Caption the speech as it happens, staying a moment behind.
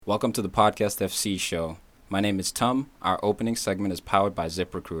Welcome to the Podcast FC show. My name is Tum. Our opening segment is powered by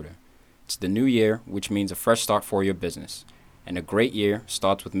ZipRecruiter. It's the new year, which means a fresh start for your business. And a great year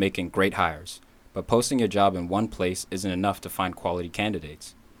starts with making great hires. But posting your job in one place isn't enough to find quality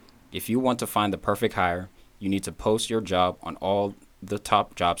candidates. If you want to find the perfect hire, you need to post your job on all the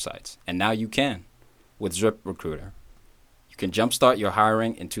top job sites. And now you can with ZipRecruiter. You can jumpstart your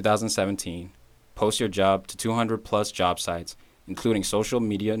hiring in 2017, post your job to 200 plus job sites, including social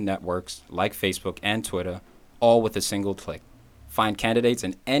media networks like Facebook and Twitter, all with a single click. Find candidates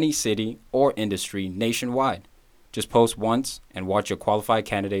in any city or industry nationwide. Just post once and watch your qualified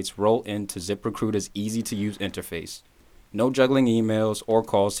candidates roll into ZipRecruiter's easy-to-use interface. No juggling emails or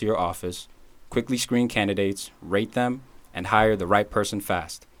calls to your office. Quickly screen candidates, rate them, and hire the right person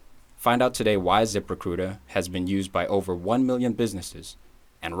fast. Find out today why ZipRecruiter has been used by over 1 million businesses.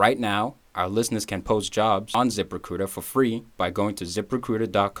 And right now, our listeners can post jobs on ZipRecruiter for free by going to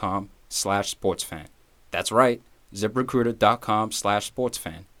ZipRecruiter.com/sportsfan. That's right,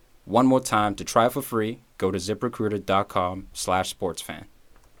 ZipRecruiter.com/sportsfan. One more time to try for free, go to ZipRecruiter.com/sportsfan.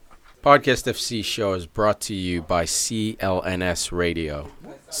 Podcast FC show is brought to you by CLNS Radio.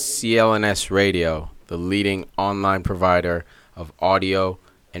 CLNS Radio, the leading online provider of audio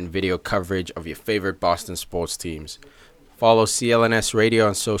and video coverage of your favorite Boston sports teams. Follow CLNS Radio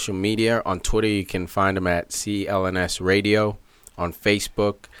on social media. On Twitter, you can find them at CLNS Radio. On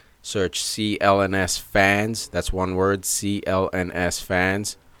Facebook, search CLNS Fans. That's one word, CLNS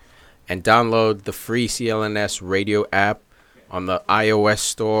Fans. And download the free CLNS Radio app on the iOS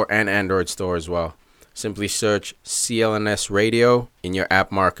store and Android store as well. Simply search CLNS Radio in your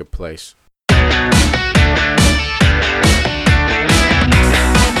app marketplace.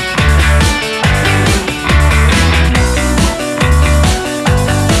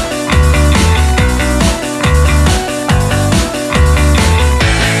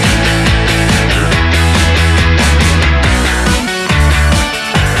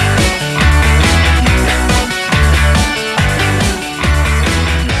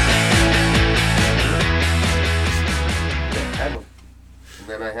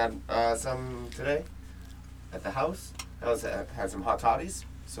 Some today at the house. Had some hot toddies.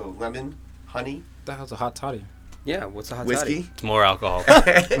 So lemon, honey. What the hell's a hot toddy? Yeah, what's a hot Whiskey. toddy? It's more alcohol.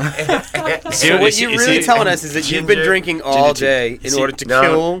 So what you're really telling us is that you've been drinking all day in order to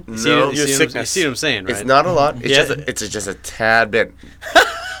kill your You sickness. see what I'm saying, right? It's not a lot. It's Yeah. just a tad bit.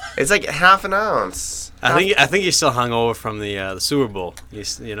 It's like half an ounce. I think you're still hungover from the Super Bowl.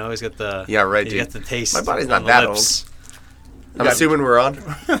 He's got the right, he's dude. got the taste. My body's on not the that lips. I'm assuming we're on.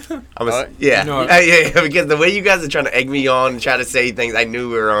 Yeah. No. Yeah, because the way you guys are trying to egg me on and try to say things, I knew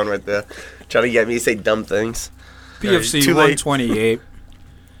we were on with the trying to get me to say dumb things. PFC Too late. 128.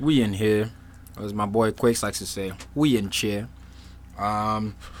 We in here. As my boy Quakes likes to say, we in cheer. I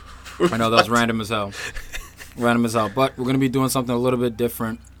know that was random as hell. But we're going to be doing something a little bit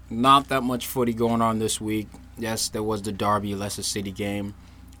different. Not that much footy going on this week. Yes, there was the Derby Leicester City game.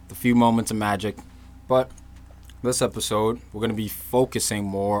 A few moments of magic. But this episode, we're going to be focusing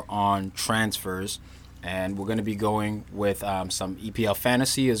more on transfers. And we're going to be going with some EPL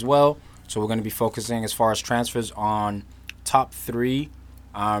fantasy as well. So we're going to be focusing as far as transfers on top three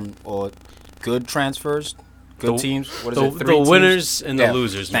or good transfers, good teams. What is it? The Three teams? winners and the Yeah,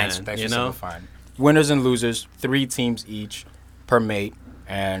 losers, thanks, man. Thanks You for know? simplifying. Winners and losers, 3 teams each per mate,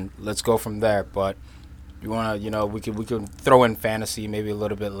 and let's go from there. But you want to, we could throw in fantasy maybe a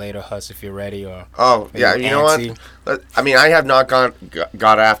little bit later, Huss, if you're ready. Or Yeah, you know what? I mean, I have not got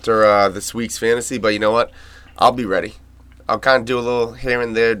after this week's fantasy, but you know what? I'll be ready. I'll kind of do a little here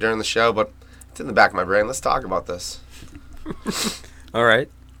and there during the show, but it's in the back of my brain. Let's talk about this. All right.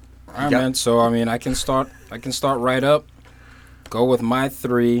 All right, man. So I can start right up. Go with my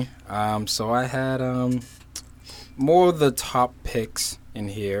 3. So I had more of the top picks in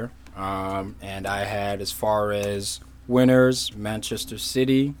here. And I had, as far as winners, Manchester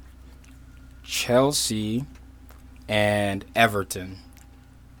City, Chelsea, and Everton.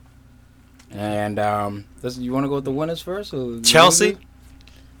 And you want to go with the winners first? Or Chelsea?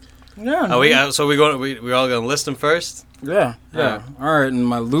 Yeah. Are we all gonna list them first? Yeah. All right, and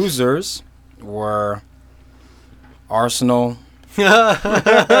my losers were Arsenal,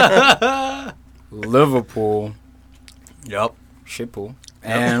 Liverpool, Yep. Shitpool,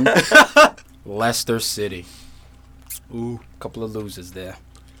 and Leicester City. Ooh, couple of losers there.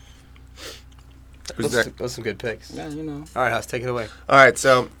 Those are some good picks. Yeah, All right, let's take it away. All right,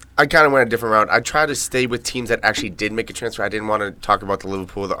 so I kind of went a different route. I tried to stay with teams that actually did make a transfer. I didn't want to talk about the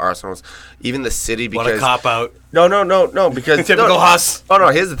Liverpool, the Arsenals, even the City. Because what a cop-out. No, because Typical Huss. Oh, no,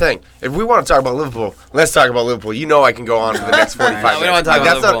 here's the thing. If we want to talk about Liverpool, let's talk about Liverpool. You know I can go on for the next 45 minutes. We don't want to talk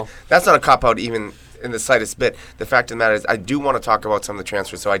about Liverpool. That's not a cop-out even in the slightest bit. The fact of the matter is I do want to talk about some of the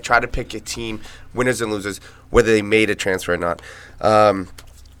transfers. So I try to pick a team, winners and losers, whether they made a transfer or not.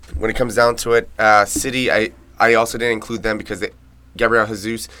 When it comes down to it, City, I also didn't include them because Gabriel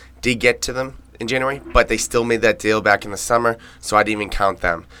Jesus did get to them in January, but they still made that deal back in the summer, so I didn't even count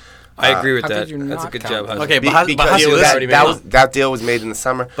them. I agree with How that. could you That's a not good count job. them? Okay, Because that deal was made in the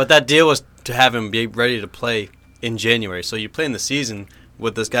summer. But that deal was to have him be ready to play in January. So you play in the season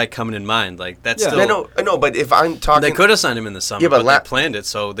with this guy coming in mind. Like, that's still... I know, but if I'm talking... They could have signed him in the summer, but they planned it,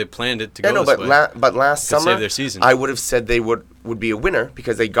 so they planned it to go this way. But last summer, save their season. I would have said they would be a winner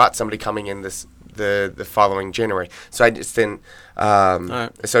because they got somebody coming in the following January. So I just didn't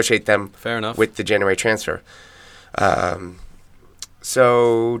associate them Fair enough. with the January transfer.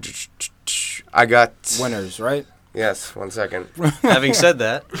 So I got... Winners, right? Yes, 1 second. Having said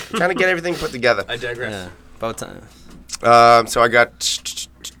that... Trying to get everything put together. I digress. Yeah, about time. So I got...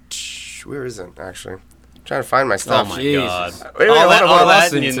 Where is it, actually? I'm trying to find my Oh, stuff. my Jesus. God. Wait, All hold on. that,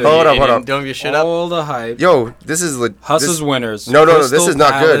 Listen and to you- Hold up, you hold didn't- up. Don't give your shit up. All the hype. Yo, this is... Huss's winners. No, this Crystal is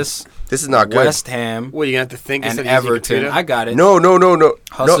not Palace, good. This is not good. West Ham What, you going to have to think and instead of using your Everton. computer? I got it. No.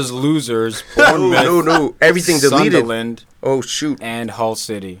 Huss's losers. No, Bournemouth, no. Everything deleted. Sunderland, Oh, shoot. and Hull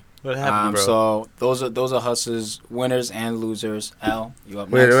City. What happened, bro? So those are Huss's winners and losers. Al, you up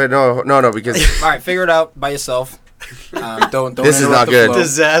Wait, next? no, because All right, figure it out by yourself. Don't. This is interrupt not the good. flow.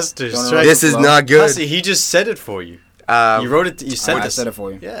 Disaster. Don't Strike. this is not good. Hussy, he just said it for you. You wrote it. You said I this. said it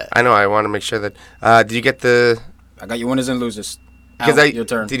for you. Yeah. I know. I want to make sure that. Did you get the? I got your winners and losers. Because Al, your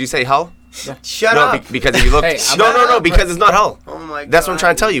turn. Did you say Hull? Shut No, up. because if you look. Hey, no, because it's not Hull. Oh, my God. That's what I'm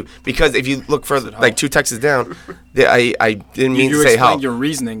trying to tell you. Because if you look further, like 2 texts down, I didn't mean you to say Hull. explained your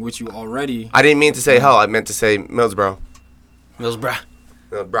reasoning, which you already. I didn't mean to say Hull. I meant to say Millsborough. Millsborough.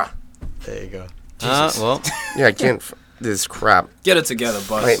 Millsborough. There you go. Jesus. Well, Yeah, I can't. This crap. Get it together,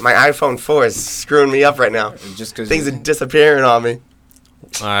 bud. My iPhone 4 is screwing me up right now. Just because Things are disappearing on me.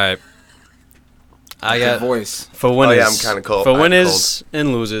 all right. I your got voice. for winners. yeah, I'm kinda cold. For I'm winners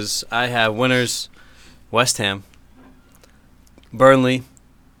and losers, I have winners: West Ham, Burnley,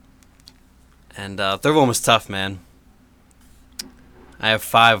 and third one was tough, man. I have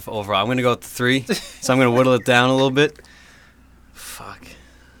 5 overall. I'm gonna go with 3, so I'm gonna whittle it down a little bit. Fuck.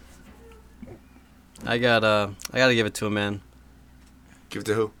 I gotta give it to a man. Give it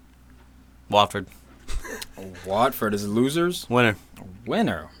to who? Watford. Watford is losers. Winner.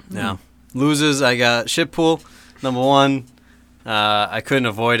 Winner. Yeah. Losers, I got Shitpool, number 1. I couldn't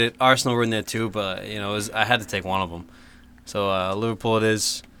avoid it. Arsenal were in there too, but I had to take one of them. So Liverpool it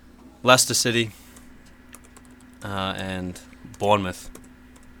is, Leicester City, and Bournemouth.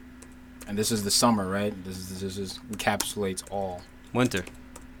 And this is the summer, right? This is encapsulates all. Winter.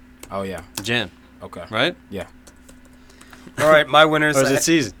 Oh yeah. Jan. Okay. Right? Yeah. All right, my winners. Or is it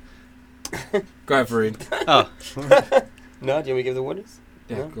season? Go ahead, Fareed. Oh. No, do you want me to give the winners?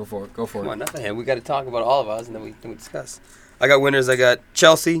 Yeah. No? Go for it. Go for Come it. on, nothing. Hey, we got to talk about all of us, and then we discuss. I got winners. I got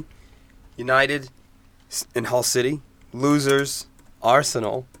Chelsea, United, and Hull City. Losers,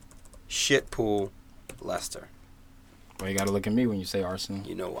 Arsenal, Shitpool, Leicester. Why you gotta look at me when you say Arsenal?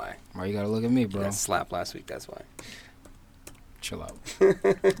 You know why? Why you gotta look at me, You bro? got slapped last week. That's why. Chill out.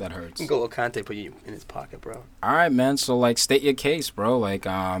 That hurts. N'Golo Kante put you in his pocket, bro. All right, man. So like, state your case, bro. Like,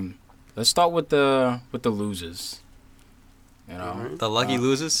 let's start with the losers. You know, Mhm. The lucky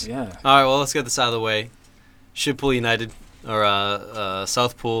losers? yeah. All right, well, let's get this out of the way. Shitpool United, or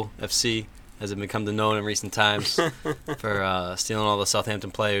Southpool FC, as it become known in recent times, for stealing all the Southampton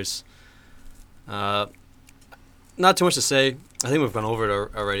players. Not too much to say. I think we've gone over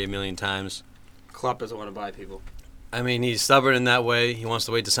it already a million times. Klopp doesn't want to buy people. I mean, he's stubborn in that way. He wants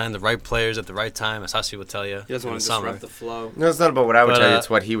to wait to sign the right players at the right time, as Hassi would tell you. He doesn't in want the to summer. disrupt the flow. No, it's not about what I would But, tell you. It's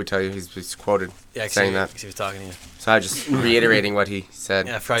what he would tell you. He's quoted Yeah, saying that. He was talking to you. So I just reiterating what he said.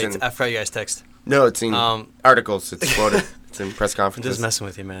 Yeah, after you guys text. No, it's in Um, articles. It's quoted. It's in press I'm conferences. just messing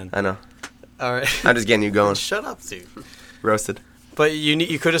with you, man. I know. All right. I'm just getting you going. Shut up, dude. Roasted. But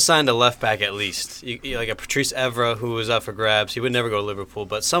you could have signed a left back at least, you like a Patrice Evra who was up for grabs. He would never go to Liverpool,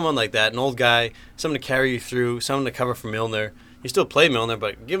 but someone like that, an old guy, someone to carry you through, someone to cover for Milner. You still play Milner,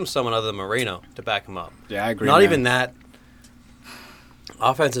 but give him someone other than Moreno to back him up. Yeah, I agree. Not man. even that.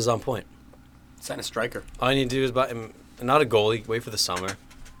 Offense is on point. Sign a striker. All you need to do is buy him, not a goalie. Wait for the summer,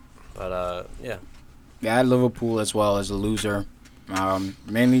 but yeah. Yeah, I had Liverpool as well as a loser,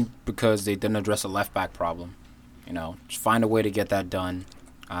 mainly because they didn't address a left back problem. You know, just find a way to get that done.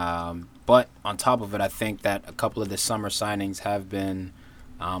 But on top of it, I think that a couple of the summer signings have been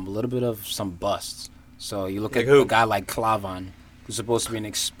a little bit of some busts. So you look Like at who? a guy like Klavan, who's supposed to be an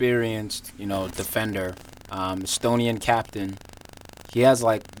experienced, defender, Estonian captain. He has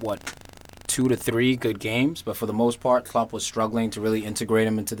 2 to 3 good games, but for the most part, Klopp was struggling to really integrate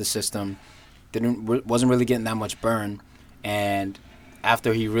him into the system. Wasn't really getting that much burn, and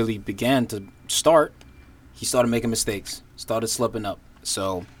after he really began to start, he started making mistakes, started slipping up.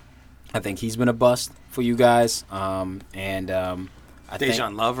 So I think he's been a bust for you guys, I think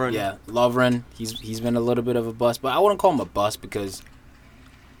Dejan Lovren. yeah, Lovren, he's been a little bit of a bust, but I wouldn't call him a bust because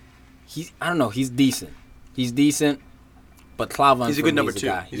I don't know, he's decent. He's decent, but Klavan He's a for good me number is a two.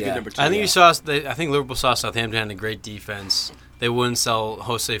 guy. He's a good Yeah. number two. I think I think Liverpool saw Southampton had a great defense. They wouldn't sell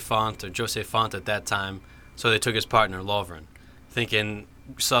Jose Font at that time, so they took his partner Lovren, thinking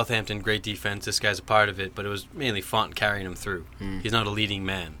Southampton great defense. This guy's a part of it, but it was mainly Font carrying him through. He's not a leading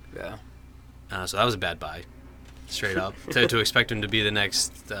man, Yeah. so that was a bad buy, straight up. to expect him to be the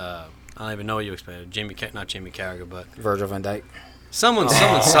next, I don't even know what you expected. Not Jamie Carragher, but Virgil van Dijk. someone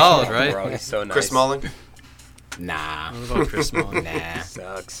solid, right? Bro, he's so nice. Chris Smalling. Nah. What about Chris Smalling? Nah.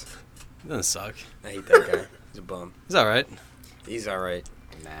 Sucks. He doesn't suck. I hate that guy. He's a bum. He's all right. He's all right.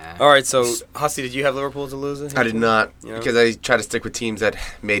 Nah. All right, so Hussey, did you have Liverpool as a loser? I did not, You know? because I try to stick with teams that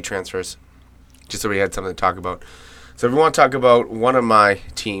made transfers, just so we had something to talk about. So if we want to talk about one of my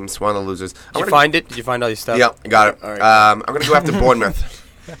teams, one of the losers. Did you find it? Did you find all your stuff? Yeah, I got it. All right. I'm going to go after Bournemouth.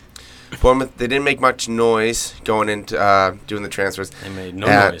 Bournemouth, they didn't make much noise going into doing the transfers. They made no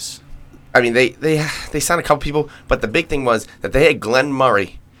Uh, noise. I mean, they signed a couple people, but the big thing was that they had Glenn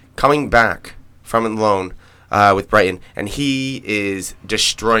Murray coming back from a loan with Brighton, and he is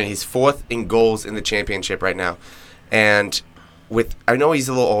destroying. He's 4th in goals in the championship right now. And I know he's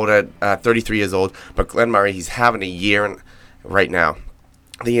a little older, 33 years old, but Glenn Murray, he's having a year right now.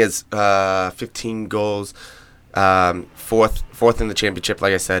 He has 15 goals, 4th in the championship,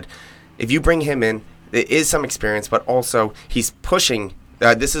 like I said. If you bring him in, there is some experience, but also he's pushing.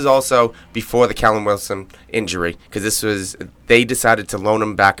 This is also before the Callum Wilson injury, because they decided to loan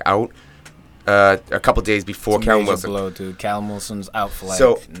him back out a couple days before It's a Callum major Wilson. blow, dude. Callum Wilson's out for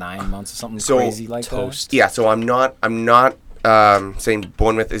 9 months or something crazy like that. Yeah, so I'm not saying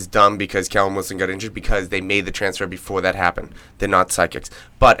Bournemouth is dumb because Callum Wilson got injured, because they made the transfer before that happened. They're not psychics.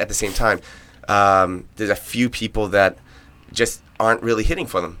 But at the same time, there's a few people that just aren't really hitting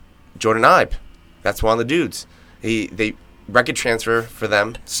for them. Jordan Ibe, that's one of the dudes. They record transfer for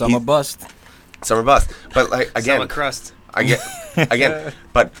them. Summer bust. Summer bust. But again, Summer crust.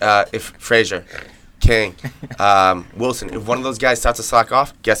 But if Frazier, King, Wilson, if one of those guys starts to slack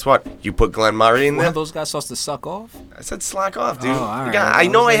off, guess what? You put Glenn Murray in One there. of those guys supposed to suck off? I said slack off, dude. Oh, all right. I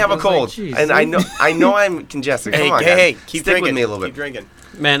know I have a cold, jeez, and I know I'm congested. Come on, guys. keep Stick drinking. with me a little Keep bit. drinking.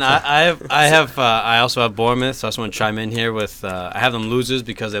 Man, I also have Bournemouth, so I just want to chime in here with I have them losers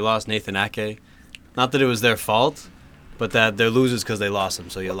because they lost Nathan Ake. Not that it was their fault, but that they're losers because they lost him,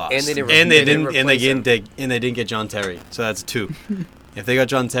 so you lost. And they didn't and they didn't replace and they didn't get John Terry, so that's 2. If they got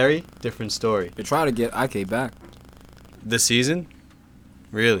John Terry, different story. They try to get Ike back. This season,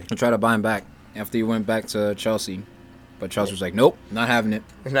 really. They try to buy him back after he went back to Chelsea. But Chelsea was like, nope, not having it.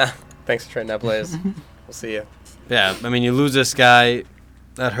 Nah, thanks for trading that players. We'll see you. Yeah, I mean, you lose this guy,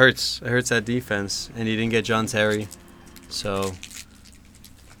 that hurts. It hurts that defense, and you didn't get John Terry, so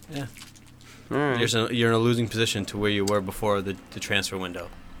yeah, you're in a losing position to where you were before the transfer window.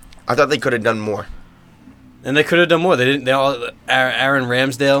 I thought they could have done more. And they could have done more. They didn't. They all Aaron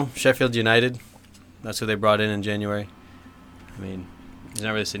Ramsdale, Sheffield United. That's who they brought in January. I mean, he's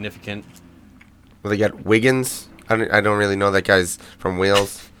not really significant. Well, they got Wiggins. I don't really know that guy's from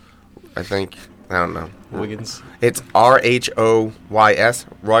Wales. I think. I don't know. Wiggins. It's RHOYS.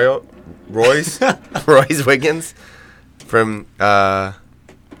 Royce Wiggins. From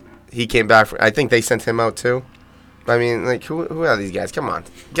he came back. I think they sent him out too. I mean, who are these guys? Come on,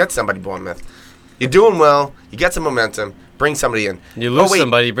 get somebody, Bournemouth. You're doing well. You get some momentum. Bring somebody in. You lose wait.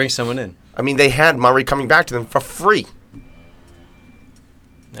 somebody, you bring someone in. I mean, they had Murray coming back to them for free.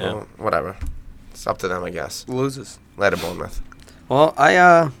 Yeah. Well, whatever. It's up to them, I guess. Loses. Let it, Bournemouth. Well, I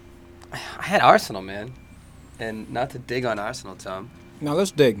had Arsenal, man, and not to dig on Arsenal, Tom. Now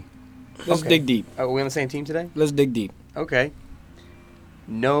let's dig. Let's Okay. dig deep. Are we on the same team today? Let's dig deep. Okay.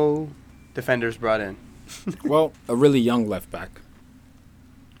 No defenders brought in. Well, a really young left back.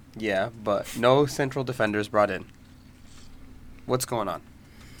 Yeah, but no central defenders brought in. What's going on?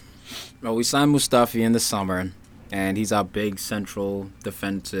 Well, we signed Mustafi in the summer, and he's our big central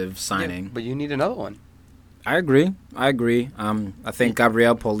defensive signing. Yeah, but you need another one. I agree. I think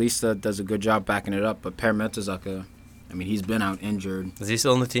Gabriel Paulista does a good job backing it up, but Per Mertesacker I mean, he's been out injured. Is he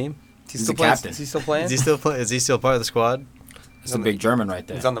still on the team? He's the captain. Is he still playing? Is he still play? Is he still part of the squad? It's a big German right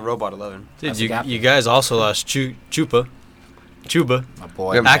there. He's on the Robot 11. Dude, That's the captain. you guys also lost Chuba, My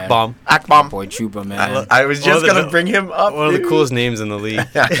boy, Yeah, man. Akbom, Akbom. Boy Chuba, man. I was One just of the- gonna bring him up. one of the dude. coolest names in the league.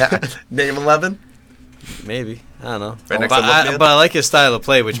 Name 11. Maybe, I don't know. Right next but, to Wolfman? but I like his style of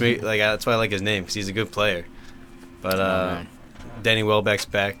play, which that's why I like his name, because he's a good player. But man. Danny Welbeck's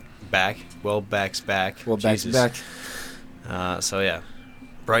back. Welbeck's back. Well, back to Jesus. back. So yeah,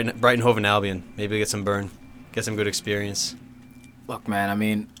 Brighton Hove and Albion. Maybe get some burn, get some good experience. Look, man, I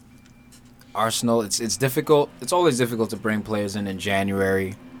mean, Arsenal, it's difficult. It's always difficult to bring players in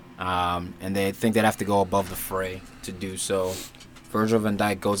January, and they think they'd have to go above the fray to do so. Virgil van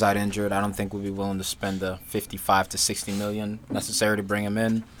Dijk goes out injured. I don't think we'd be willing to spend the 55 to 60 million necessary to bring him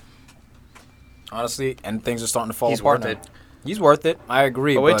in. Honestly, and things are starting to fall He's apart worth now. it. He's worth it. I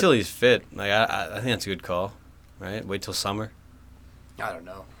agree. But wait but till he's fit. Like I think that's a good call, right? Wait till summer. I don't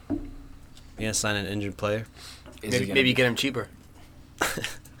know. You gonna sign an injured player? is he Maybe, gonna maybe you be- get him cheaper. If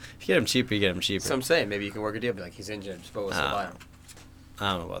you get him cheaper, you get him cheaper. That's what I'm saying. Maybe you can work a deal. Be like, he's injured. Just we'll still buy him.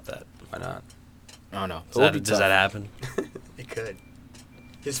 I don't know about that. Why not? I don't know. Does that happen? It could.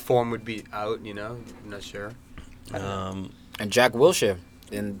 His form would be out, you know? I'm not sure. And Jack Wilshere,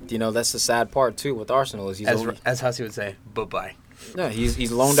 and that's the sad part too with Arsenal is he's As Hussey would say, bye-bye.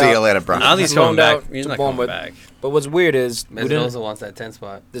 he's loaned See out. you later, bro. I don't think he's He's coming loaned back. out He's to not coming Bournemouth. back. But what's weird is we didn't, Mesnoza wants that 10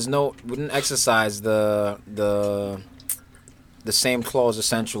 spot. we didn't exercise the same clause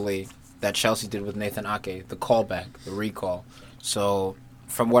essentially that Chelsea did with Nathan Ake, the callback, the recall. So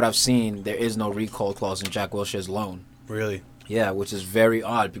from what I've seen, there is no recall clause in Jack Wilshere's loan. Really? Yeah, which is very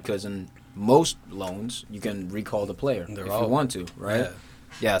odd because in most loans you can recall the player They're if all- you want to, right? Yeah.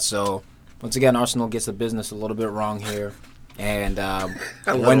 Yeah. So once again, Arsenal gets the business a little bit wrong here, and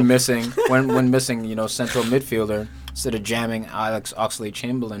when missing central midfielder instead of jamming Alex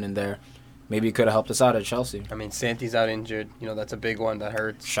Oxlade-Chamberlain in there, maybe he could have helped us out at Chelsea. I mean, Santi's out injured. That's a big one that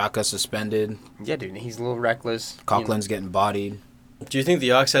hurts. Shaka suspended. Yeah, dude, he's a little reckless. Coughlin's getting bodied. Do you think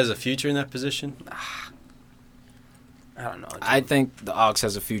the Ox has a future in that position? I don't know. I think the Ox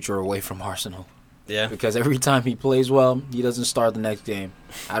has a future away from Arsenal Yeah. because every time he plays well, he doesn't start the next game.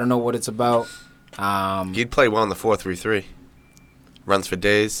 I don't know what it's about. He'd play well in the 4-3-3. Runs for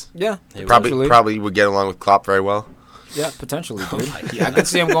days. Yeah, He potentially. Probably would get along with Klopp very well. Yeah, potentially, dude. Yeah, I could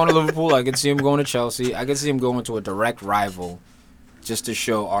see him going to Liverpool. I could see him going to Chelsea. I could see him going to a direct rival just to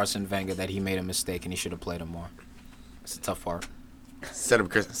show Arsene Wenger that he made a mistake and he should have played him more. It's a tough part. Send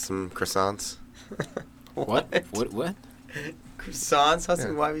him some croissants. What? What? Croissants?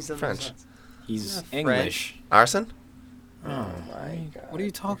 Hussey, why are we still French. He's Yeah, English. Arson? Oh, my God. what are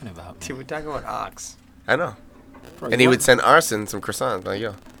you talking about? Dude, we're talking about Ox. I know. Bro, And he would send Arson some croissants. Like,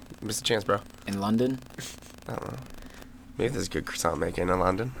 yo, miss a chance, bro. in London. I don't know. Maybe there's good croissant making in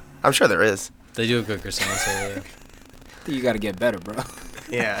London. I'm sure there is. They do a good croissants over there. I think you got to get better, bro.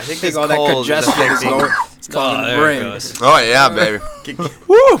 Yeah, I think Think this all that cold is congestion is affecting- going. It's going Oh, to there brain. it goes. Oh, yeah, baby. Get,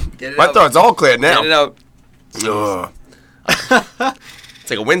 Woo! get it My out. throat's all clear now. Get it out. Ugh. It's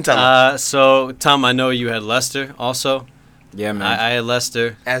like a wind tunnel. So Tom, I know you had Leicester also. Yeah, man. I had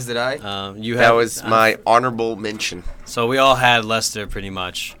Leicester. As did I. You had That was my honorable mention. So we all had Leicester pretty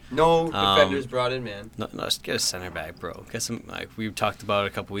much. No defenders brought in, man. No, just get a center back, bro. Get some like we talked about it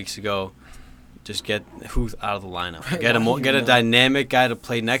a couple weeks ago. Just get Huth out of the lineup. Get a dynamic guy to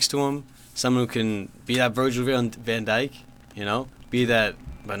play next to him. Someone who can be that Virgil van Dijk, be that,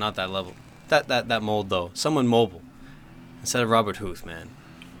 but not that level. That mold though. Someone mobile instead of Robert Huth, man.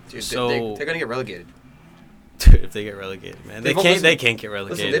 Dude, So- they're gonna get relegated. Dude, if they get relegated, man, They've they can't get Listen,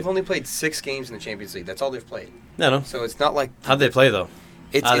 relegated. they've only played 6 games in the Champions League. That's all they've played. No. So it's not like How'd they play though?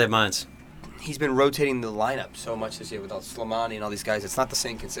 It's, Out of it- their minds. he's been rotating the lineup so much this year with all Slimani and all these guys. It's not the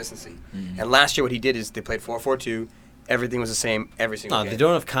same consistency. And last year, what he did is they played 4-4-2. Everything was the same every single No, game. they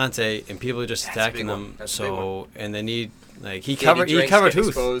don't have Conte, and people are just That's a big attacking one. them. That's a big So, and they need he Danny covered Drink's Huth.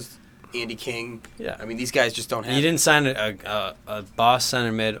 exposed, Andy King. Yeah. I mean, these guys just don't have. He didn't sign a boss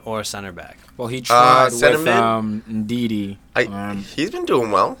center mid or a center back. well, he tried center with mid? Ndidi. He's been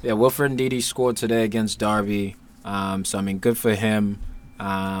doing well. Yeah, Wilfred Ndidi scored today against Derby. So, I mean, good for him.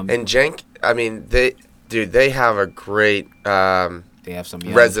 And Jenk, I mean, they have a great They have some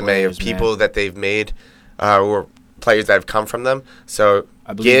young resume players, of people man. that they've made or players that have come from them. So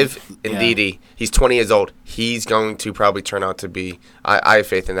I believe- give Ndidi, he's 20 years old. He's going to probably turn out to be, I have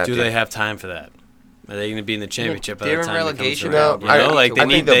faith in that. Do dude. they have time for that? Are they going to be in the championship by they're the in time relegation it comes now. around? No, I Like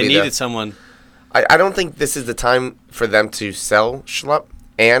think they'll they be needed there. someone. I don't think this is the time for them to sell Schlupp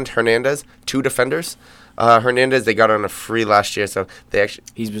and Hernandez, 2 defenders. Hernandez, they got on a free last year, so they actually.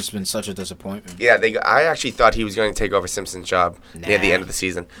 He's just been such a disappointment. Yeah, I actually thought he was going to take over Simpson's job near the end of the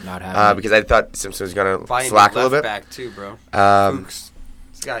season. Not happening. Because I thought Simpson was going to Find slack a left little bit. back too, bro. Fuchs.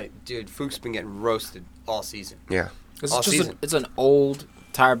 This guy, dude, Fuchs been getting roasted all season. Yeah. It's all just season. it's an old,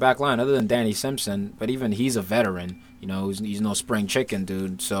 tired back line, other than Danny Simpson. But even he's a veteran. You know, he's no spring chicken,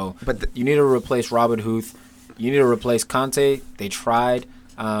 dude. So you need to replace Robert Huth. You need to replace Conte. They tried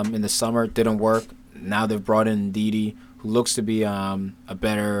in the summer. It didn't work. Now they've brought in Ndidi, who looks to be a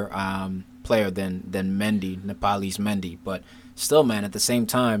better player than Mendy, Nepalese Mendy. But still, man, at the same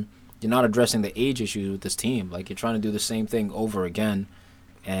time, you're not addressing the age issues with this team. Like, you're trying to do the same thing over again.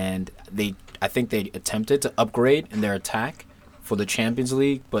 And I think they attempted to upgrade in their attack for the Champions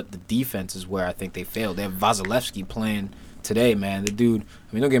League, but the defense is where I think they failed. They have Vasilevsky playing today, man. The dude,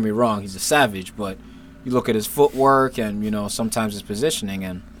 I mean, don't get me wrong, he's a savage, but you look at his footwork and, you know, sometimes his positioning,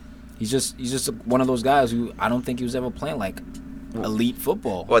 and he's just one of those guys who I don't think he was ever playing like elite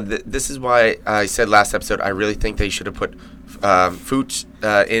football. Well, this is why I said last episode I really think they should have put Fuchs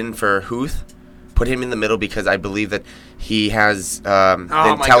in for Huth. Put him in the middle because I believe that he has the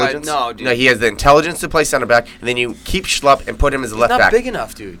intelligence. My God, no, dude. No, he has the intelligence to play center back, and then you keep Schlupp and put him as a He's left not back. big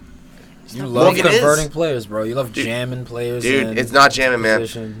enough, dude. You love Morgan is. converting players, bro. You love Dude, jamming players. Dude, it's not jamming, man.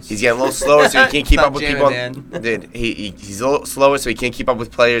 positions. He's getting a little slower, so he can't keep Stop up with jamming, people. man. Dude, he's a little slower, so he can't keep up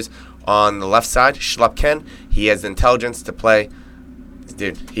with players on the left side. Schlupp can. He has the intelligence to play.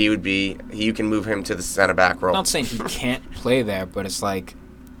 Dude, you can move him to the center back I'm role. not saying he can't play there, but it's like,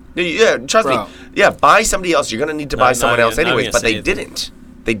 Yeah, trust Bro. me. Yeah, buy somebody else. You're gonna need to buy No, someone no, else no, anyways, no, but they say anything. didn't.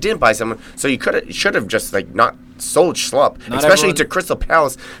 They didn't buy someone, so you should have just like not sold Schlupp, Not especially everyone- to Crystal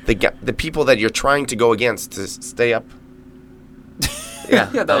Palace, the people that you're trying to go against to stay up. Yeah,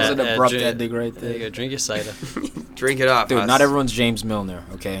 that was an abrupt drink- ending right There you there. go. Drink your cider. Drink it off, Dude, us. not everyone's James Milner,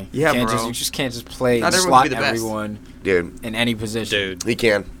 okay? Yeah, you can't bro. You just can't just play Not and everyone slot can be the best. everyone dude, in any position. Dude. he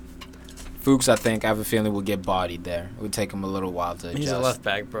can. Fuchs, I think, I have a feeling will get bodied there. It would take him a little while to adjust. He's a left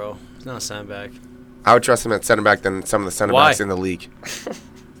back, bro. He's not a center back. I would trust him at center back than some of the center Why? backs in the league.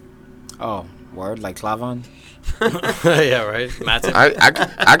 Oh, word? Like Klavan? Yeah, right. Matip.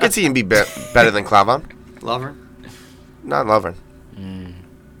 I could see him be better than Klavan. Lover. Not Lovren.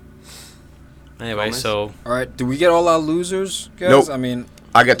 Anyway, Gomez? so All right, do we get all our losers, guys? Nope. I mean,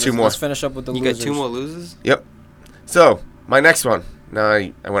 I got two more. Let's finish up with the You losers. got two more losers? Yep. So, my next one. Now,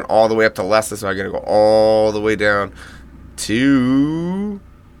 I went all the way up to Leicester, so I got to go all the way down to...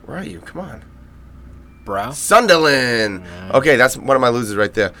 Where are you? Come on. Brow? Sunderland. Okay, that's one of my losers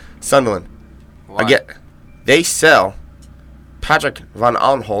right there. Sunderland. Why? Again, they sell Patrick Van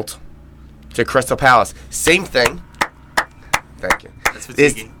Aanholt to Crystal Palace. Same thing. Thank you. That's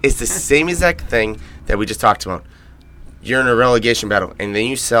fatiguing. It's the same exact thing that we just talked about. You're in a relegation battle, and then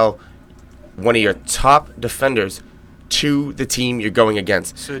you sell one of your top defenders to the team you're going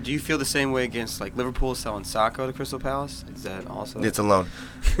against. So do you feel the same way against like Liverpool selling Sacco to Crystal Palace? Is that also? It's a loan.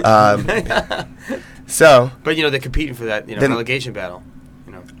 So, But you know they're competing for that Then- relegation battle.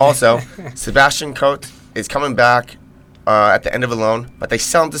 You know. also, Sebastian Coates is coming back at the end of a loan, but they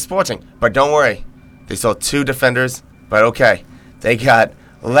sell him to Sporting. But don't worry, they sold two defenders. But okay, they got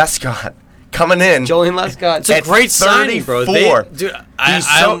Lescott coming in. Julian Lescott. it's a At great signing, bro. 34. Dude,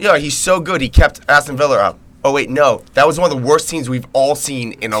 He's so good. He kept Aston Villa up. Oh wait, no, that was one of the worst teams we've all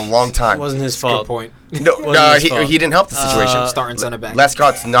seen in a long time. It wasn't his Good fault. point. No, wasn't his fault. he didn't help the situation. Starting center back.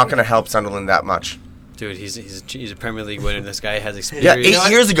 Lescott's not going to help Sunderland that much. Dude, he's a Premier League winner. This guy has Yeah, experience. 8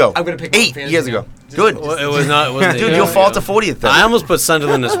 years ago. I'm gonna pick him up 8 fantasy years now. ago. Good. Well, it was not. It wasn't Dude, you you'll know, fall you to know. 40th then. I almost put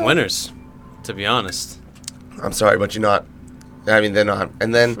Sunderland as winners, to be honest. I'm sorry, but you're not. I mean, they're not.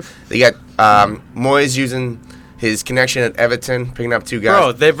 And then they got Moyes using his connection at Everton, picking up two guys.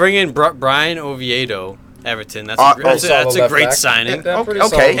 Bro, they bring in Brian Oviedo, Everton. That's Oh, that's a great signing. Yeah,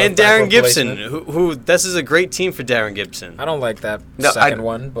 okay. And Darren Gibson, who this is a great team for Darren Gibson. I don't like that No, second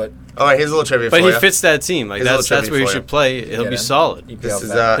one, but All right, here's a little trivia But for he you. fits that team. Like Here's a that's little where he trivia for should you. play. He'll Yeah. be solid. he'd be This out is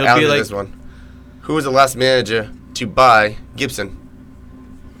back. He'll Alan be did like- this one. Who was the last manager to buy Gibson?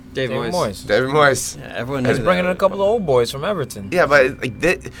 David David Moyes. Moyes. David Moyes. Yeah, everyone He's knew bringing in that. a couple of old boys from Everton. Yeah, but like,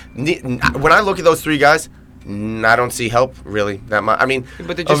 when I look at those three guys, I don't see help really that much. I mean,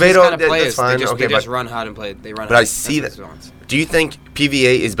 But they're just Oviedo, these kind of that's players. fine. They just, Okay, they just but run hard and play. They run but hard. I see That's that- what he wants. do you think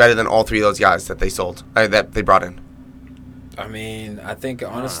PVA is better than all three of those guys that they sold, that they brought in? I mean, I think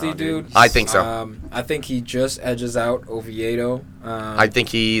honestly, know, dude. dude. I think so. I think he just edges out Oviedo. I think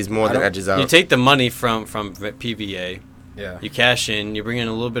he's more I than don't- edges out. You take the money from PVA, Yeah. you cash in, you bring in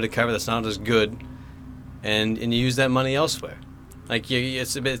a little bit of cover that's not as good, and you use that money elsewhere. Like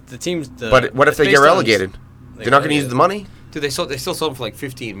it's a bit the teams. but what if it's they get based on- relegated? they They're not going to use the money. Dude, they still sold him for like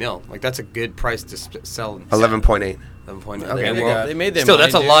 15 mil. Like that's a good price to sell. 11.8. 11.8. They, Okay, they, well, they made their still, money,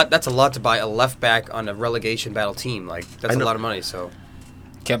 that's a dude. lot. That's a lot to buy a left back on a relegation battle team. Like that's I a know. lot of money. So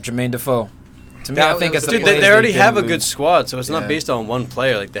Kept Jermaine Defoe. To me, That I think was it's the Dude, the they already players have a didn't good lose. squad, so it's Yeah. not based on one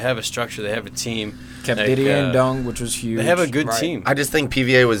player. Like, they have a structure, they have a team. Kept Like, Didier Ndong, which was huge. They have a good Right. team. I just think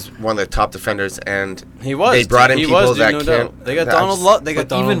PVA was one of the top defenders, and He was. they brought in he people was, dude, that no can't. doubt. They got that I Donald just- Love. They got But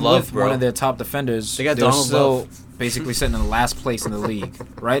Donald even Love, with bro. one of their top defenders, They got they're Donald still Love. basically sitting in last place in the league,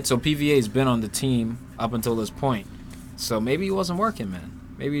 right? So PVA's been on the team up until this point. So maybe he wasn't working, man.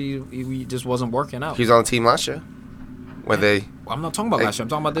 Maybe he just wasn't working out. He was on the team last year, where they. Well, I'm not talking about last year. I'm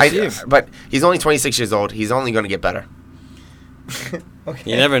talking about this year. But he's only 26 years old. He's only going to get better.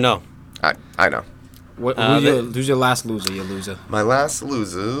 You never know. I know. Who's your last loser? Your loser. My last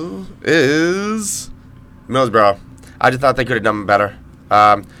loser is Middlesbrough. I just thought they could have done better.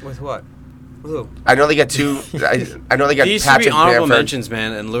 with what? With who? I know they got two. I know they got These should be Patrick honorable Bamford. mentions,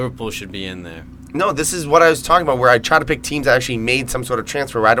 man, and Liverpool should be in there. No, this is what I was talking about, where I try to pick teams that actually made some sort of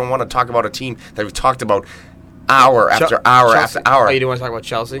transfer. Where I don't want to talk about a team that we've talked about hour after hour Chelsea. after hour. Oh, you didn't want to talk about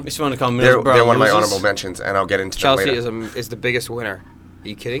Chelsea? We just want to call They're Middlesbrough one of my losers. honorable mentions, and I'll get into Chelsea them later. is the biggest winner. Are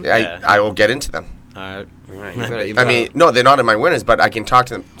you kidding? I will get into them. All right. All right, you better- you I better- mean, no, they're not in my winners, but I can talk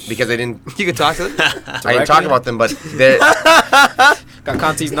to them because they didn't. you can talk to them. I can talk about them, but they're. Got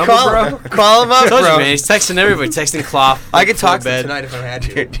Conte's number, Call, bro. call him up, Told you, bro. man. He's texting everybody. Texting Klopp. I could talk to before him bed. tonight if I had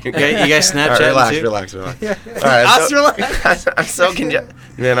to. You guys All right, Snapchat relax. too? All right, I'm so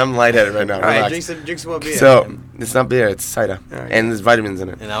Man, I'm lightheaded right now. All right, Relax. drink some more beer. So it's not beer; it's cider, right. and there's vitamins in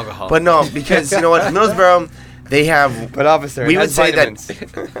it. And alcohol. But no, because you know what, Middlesbrough, they have. but officer, we it would has say vitamins.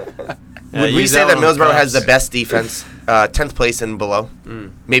 that. Yeah, Would we use say that one on the Middlesbrough has the Cubs. best defense, 10th place and below,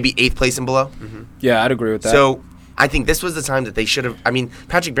 maybe 8th place and below? Yeah, I'd agree with that. So I think this was the time that they should have. I mean,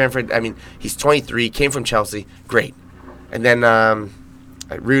 Patrick Bamford. I mean, he's 23, came from Chelsea, great, and then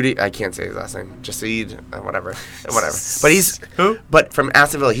Rudy. I can't say his last name. Jasid, whatever. But he's Who? But from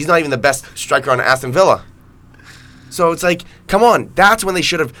Aston Villa, he's not even the best striker on Aston Villa. So it's like, come on, that's when they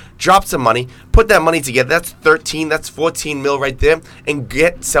should have dropped some money, put that money together. That's 13, that's 14 mil right there, and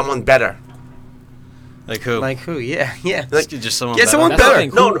get someone better. Like who? Like who? Yeah. Let's get just someone Get better. someone That's the better.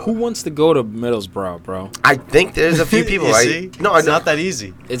 thing. No, Who wants to go to Middlesbrough, bro? I think there's a few people. You I see? no, it's I not that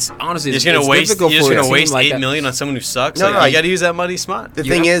easy. It's honestly You're just gonna it's waste. difficult You're just for a gonna team waste like $8 that. million on someone who sucks. No, Like, no, you got to use that money smart. The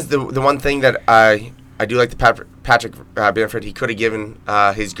thing is, the one thing that I do like the Patrick Bamford, he could have given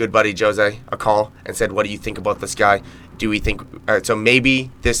his good buddy Jose a call and said, "What do you think about this guy? Do we think so?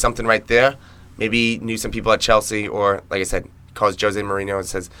 Maybe there's something right there. Maybe he knew some people at Chelsea, or like I said, calls Jose Mourinho and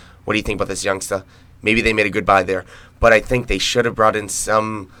says, "What do you think about this youngster?" Maybe they made a good buy there, but I think they should have brought in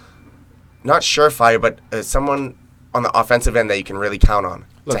some, not surefire, but someone on the offensive end that you can really count on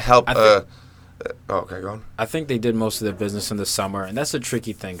Look, to help. I Okay, go on. I think they did most of their business in the summer, and that's the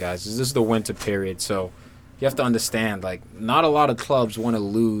tricky thing, guys. This is the winter period, so you have to understand, like, not a lot of clubs want to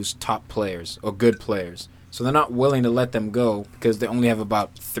lose top players or good players, so they're not willing to let them go because they only have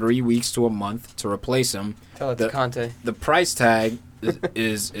about 3 weeks to a month to replace them. Tell it to Conte. The price tag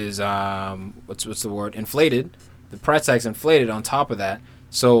is what's the word? Inflated. The price tag's inflated on top of that,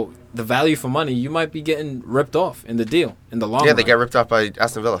 so the value for money, you might be getting ripped off in the deal in the long Yeah, run. they got ripped off by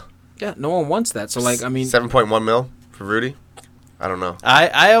Aston Villa. Yeah, no one wants that. So, like, I mean, 7.1 mil for Rudy. I don't know. I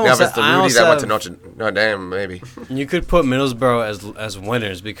Now, almost. if it's the I Rudy almost that went to have- Notre Dame, maybe. You could put Middlesbrough as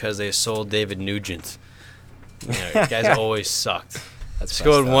winners because they sold David Nugent. You know, guys always sucked. that's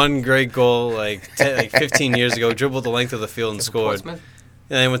Scored messed up. one great goal like 15 years ago. Dribbled the length of the field and scored. Portsmouth?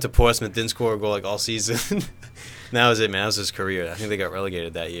 And then went to Portsmouth. Didn't score a goal like all season. That was it, man. That was his career. I think they got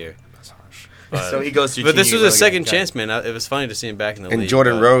relegated that year. But, So he goes through. but this team was a relegated second guy. chance, man. It was funny to see him back in the And league.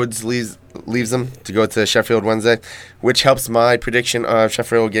 Jordan but- Rhodes leaves them to go to Sheffield Wednesday, which helps my prediction of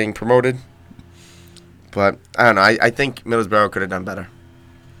Sheffield getting promoted. But I don't know. I think Middlesbrough could have done better.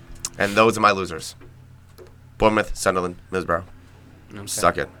 And those are my losers. Bournemouth, Sunderland, Middlesbrough. Okay.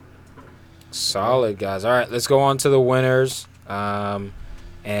 Suck it. Solid, guys. All right, let's go on to the winners. And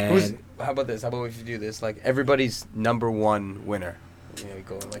How about this? How about if you do this? Like everybody's number one winner. You know, we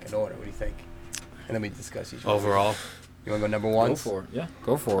go in like an order. What do you think? And then we discuss each one. Overall. You want to go number one? go for it. Yeah,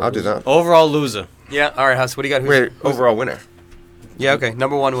 go for it. I'll do that. Overall loser. Yeah. All right, Huss. What do you got? Wait, overall winner. Yeah. Okay.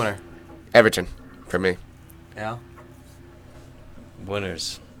 Number one winner. Everton, for me. Yeah.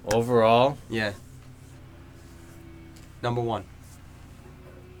 Winners. Overall. Yeah. Number one.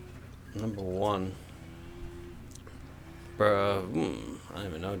 Number one. Bro, I don't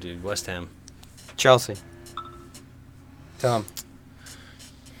even know, dude. West Ham. Chelsea. Tom.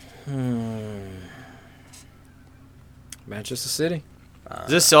 Manchester City.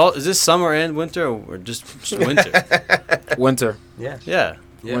 Is this summer and winter or just winter? Winter. Yeah. Yeah.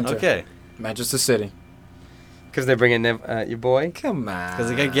 Winter. Okay. Manchester City. Because they're bringing your boy. Come on. Because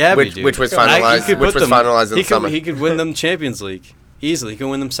they got Gabby, dude. Which was He finalized. could Which put was them- finalized in he the summer. He could win them Champions League easily. He could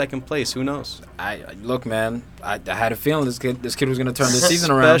win them second place. Who knows? Look, man. I had a feeling this kid was gonna turn this season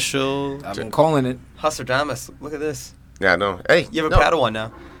around. Special. I've been calling it. Husserdamus, look at this. Yeah, no. Hey, You have a no, Padawan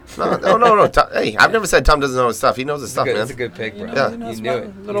now. No. Hey, I've never said Tom doesn't know his stuff. He knows his stuff, man. It's a good pick, bro. Yeah. You that's knew my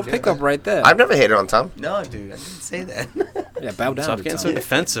it. Little You knew pickup it. right there. I've never hated on Tom. No, dude, I didn't say that. Yeah, bow down. Stop to getting Tom. so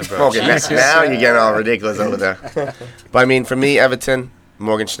defensive, bro. Okay, now you're getting all ridiculous over there. But I mean, for me, Everton,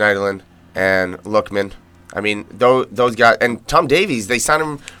 Morgan Schneiderlin, and Lookman. I mean, those guys, and Tom Davies. They signed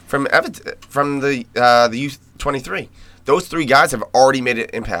him from Everton, from the U23. Those three guys have already made an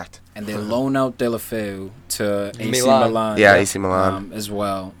impact. And they loan out Deulofeu to AC Milan. Milan. Yeah, AC Milan. As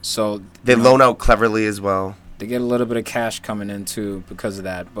well. So They loan out Cleverly as well. they get a little bit of cash coming in too because of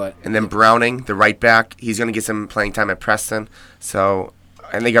that. But And then Browning, the right back, he's going to get some playing time at Preston. So,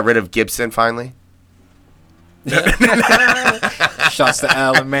 and they got rid of Gibson finally. shots to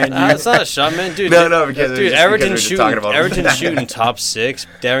Allen, man. It's not a shot, man, dude. No, because dude, just because we were Everton's just talking shooting. about him. Everton's shooting top six.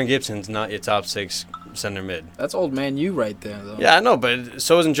 Darren Gibson's not your top six center mid. That's old man you right there, though. Yeah, I know, but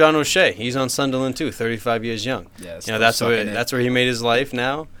so isn't John O'Shea. He's on Sunderland too, 35 years young. Yeah, You know, that's where he made his life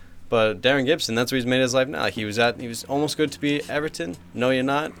now. But Darren Gibson, that's where he's made his life now. Like he was almost good to be Everton. No, you're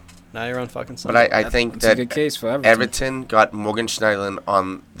not. Now you're on fucking But Sunderland. I think It's a that good case for Everton. Everton got Morgan Schneiderlin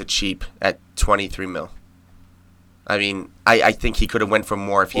on the cheap at 23 mil. I mean, I think he could have went for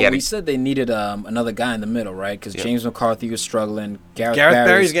more if he Well, had. we said they needed another guy in the middle, right? Because Yeah. James McCarthy was struggling. Gareth Barry's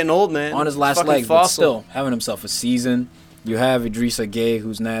Barry's getting old, man. on his last Fucking legs, but fossil. still having himself a season. You have Idrissa Gueye,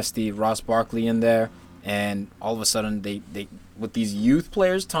 who's nasty, Ross Barkley in there, and all of a sudden they with these youth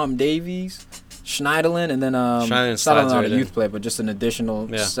players, Tom Davies, Schneiderlin, and then Schneiderlin's not slides a right in. youth player, but just an additional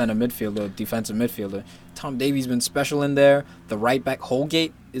Yeah. center midfielder, defensive midfielder. Tom Davies been special in there. The right back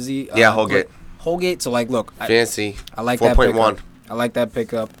Holgate is he? Yeah, Holgate. Holgate. So look, Fancy. I like 4.1. that pickup. I like that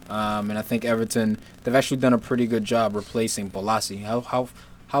pickup, and I think Everton they've actually done a pretty good job replacing Bolasie.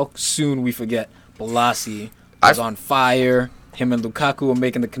 How soon we forget Bolasie was on fire. Him and Lukaku are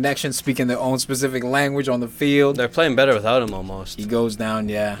making the connection, speaking their own specific language on the field. They're playing better without him almost. He goes down,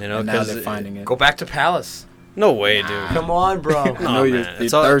 yeah. You know, and now 'cause they're finding it. Go back to Palace. No way, dude. Come on, bro. I know you're, man, you're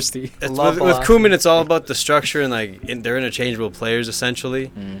it's all- thirsty. It's Love with Bolasie. Koeman, it's all about the structure and they're interchangeable players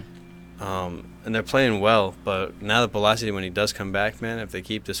essentially, and they're playing well. But now that Bolasie, when he does come back, man, if they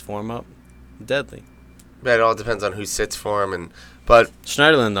keep this form up, deadly. But it all depends on who sits for him. But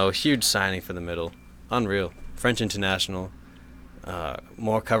Schneiderlin though, huge signing for the middle, unreal. French international,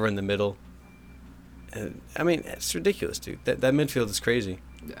 more cover in the middle. I mean, it's ridiculous, dude. That midfield is crazy.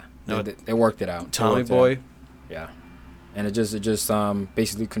 Yeah, No, they worked it out. They Tommy worked it boy, out. Yeah, and it just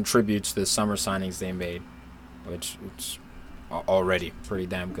basically contributes to the summer signings they made, which it's already pretty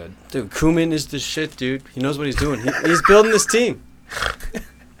damn good. dude. Koeman is the shit, dude. He knows what he's doing. He's building this team.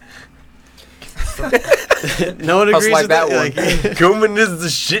 No one agrees like with that that. one. Koeman is the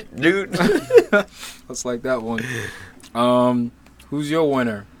shit, dude. Let's like that one. Who's your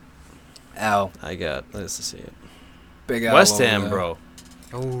winner? Al. Let's see it. Big Al. West over Ham, there. bro.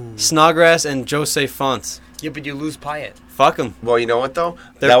 Oh. Snodgrass and Jose Fonts. Yeah, but you lose Payet. Fuck them. Well, you know what though?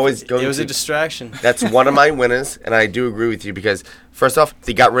 It was a distraction. That's one of my winners, and I do agree with you because first off,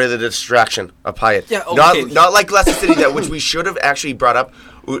 they got rid of the distraction of Payet. Yeah, okay. Not like Leicester City, that which we should have actually brought up.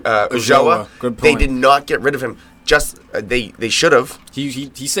 Ulloa. Good They point. did not get rid of him. Just they should have. He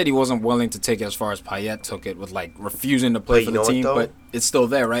said he wasn't willing to take it as far as Payet took it with refusing to play But for you know the what, team, though? but it's still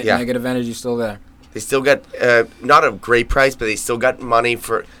there, right? Yeah. Negative energy's still there. They still got not a great price, but they still got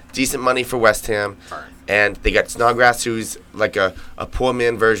decent money for West Ham, and they got Snodgrass, who's like a poor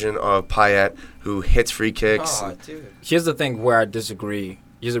man version of Payet, who hits free kicks. Oh, dude. Here's the thing where I disagree.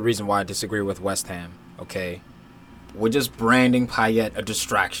 Here's the reason why I disagree with West Ham, okay? We're just branding Payet a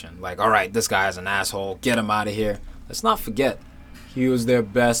distraction. All right, this guy's an asshole. Get him out of here. Let's not forget, he was their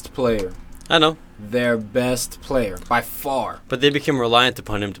best player. I know, Their best player, by far. but they became reliant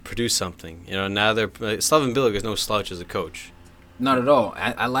upon him to produce something. You know, now they're Slaven Bilic is no slouch as a coach. Not at all.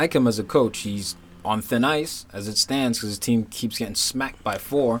 I like him as a coach. He's on thin ice as it stands because his team keeps getting smacked by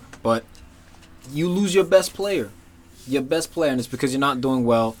 4. But you lose your best player. Your best player, and it's because you're not doing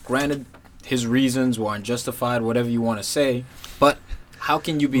well. Granted, his reasons were unjustified, whatever you want to say. But how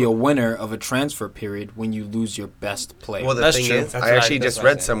can you be a winner of a transfer period when you lose your best player? Well, the That's thing true. is, That's I what actually that's just what I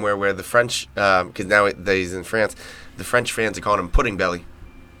read said. somewhere where the French, because now that he's in France, the French fans are calling him pudding belly.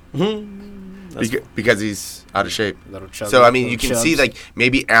 because he's out of shape. Little chubby, So, I mean, you little can see, chubs. like,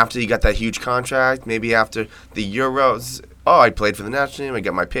 maybe after you got that huge contract, maybe after the Euros, I played for the national team, I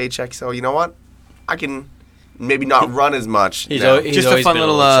got my paycheck, so you know what? I can maybe not run as much. He's now. always Just a fun been a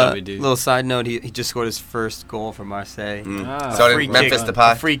little chubby dude. little side note. He just scored his first goal for Marseille. So Free did Memphis kick,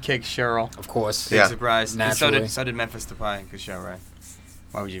 Depay. a free kick, Cheryl. Of course. Big Yeah. surprise. And Naturally. so did Memphis Depay and Koscielny, right?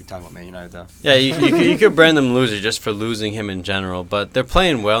 Why would you talk about Man United though? Yeah, you could brand them loser just for losing him in general, but they're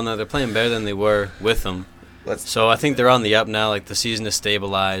playing well now. They're playing better than they were with him. So I think they're on the up now. Like the season is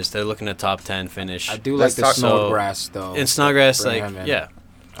stabilized. They're looking at top 10 finish. I do Let's like the talk- Snodgrass though. In Snodgrass, Bring like him in. yeah,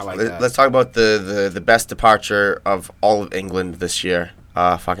 I like Let's that. talk about the best departure of all of England this year.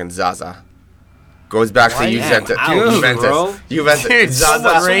 Fucking Zaza. Goes back to Juventus. bro. Juventus. Dude, so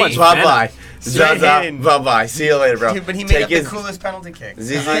Zaza, much bye-bye. Straight Zaza, in. bye-bye. See you later, bro. Dude, but he made Take up the his coolest penalty kick.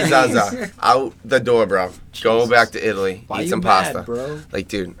 Zizi Zaza out the door, bro. Go back to Italy. Why Eat you some mad, pasta. bro? Like,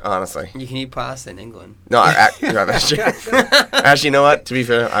 dude, honestly. You can eat pasta in England. No, no, that's true. Actually, you know what? To be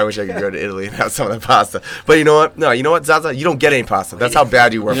fair, I wish I could go to Italy and have some of the pasta. But you know what? No, you know what, Zaza? You don't get any pasta. That's how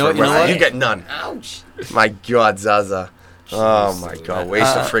bad you were You know for what- you know wrestling. what? You get none. Ouch. My God, Zaza. Oh, my dude. God.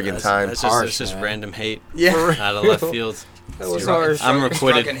 Waste of friggin' time. That's Harsh, just man. random hate Yeah. out of left field. That was I'm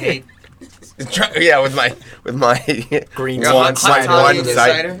requited. Drunken hate. Yeah, with my Green one, tea. my Hot one toddy side.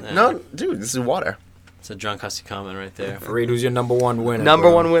 cider? No, dude, this is water. It's a drunk hussy comment right there. Reed, who's your number one winner? Number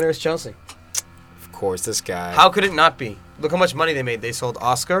bro? one winner is Chelsea. Of course, this guy. How could it not be? Look how much money they made. They sold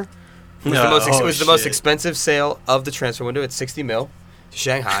Oscar. It was, it was the most expensive sale of the transfer window at 60 mil to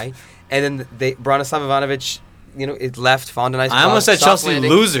Shanghai. And then Branislav Ivanovic, it left. Fonda Nice. I almost said Chelsea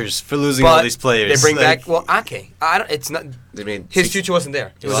losers for losing all these players. They bring Like, back Ake. It's not. They made His future wasn't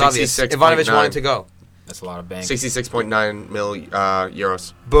there. It was obvious. 66.9. Ivanovic wanted to go. That's a lot of bank. 66.9 mil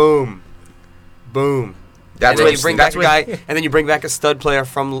euros. Boom, boom. That's and then what you bring back a guy, and then you bring back a stud player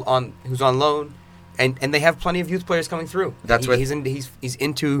who's on loan, and they have plenty of youth players coming through. That's what- he's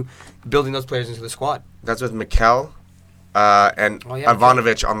into building those players into the squad. That's with Mikel and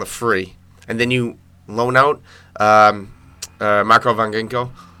Ivanovic on the free. And then you loan out Marco Van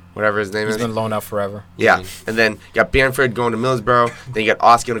Ginkel, whatever his name He's is. been loaned out forever. Yeah. And then you got Bamford going to Middlesbrough. Then you got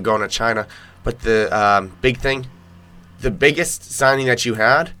Oscar going to China. But the big thing, the biggest signing that you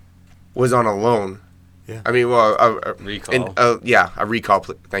had was on a loan. Yeah. I mean, well, Recall. a recall.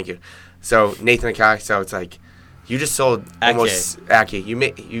 Thank you. So Nathan Ake. So it's like you just sold almost Ake.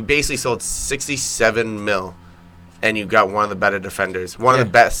 You basically sold 67 mil, and you got one of the better defenders, one of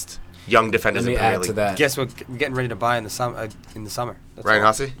the best young defenders Let me in Premier add to League. that. Guess what? We're getting ready to buy in the summer. That's Ryan all.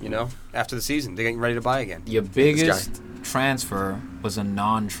 Hussey? After the season, they're getting ready to buy again. Your biggest transfer was a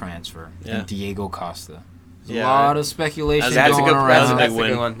non-transfer Yeah. in Diego Costa. There's Yeah, a lot right. of speculation That's a going good- around. that's a That's big a win.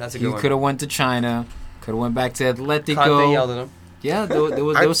 good one. That's a good He one. could have went to China. Could have went back to Conte Atletico. yelled at him. Yeah, there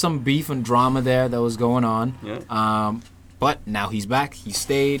was some beef and drama there that was going on. Yeah. But now he's back. He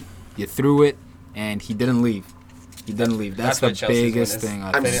stayed. You threw it, and he didn't leave. He didn't leave. That's what the Chelsea's biggest win is. thing.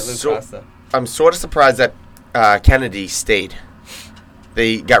 I I'm think. I'm sort of surprised that Kennedy stayed.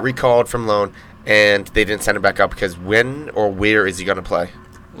 They got recalled from loan, and they didn't send him back up because when or where is he going to play?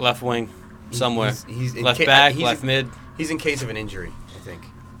 Left wing, somewhere. He's in Left back, he's- left mid. He's in case of an injury, I think.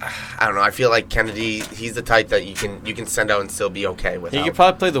 I don't know. I feel like Kennedy. He's the type that you can send out and still be okay with. He could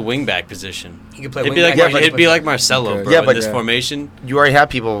probably play the wing back position. He could play. It'd wing be like back, it'd be like Marcelo, Okay. bro. Yeah, in but- this formation, You already have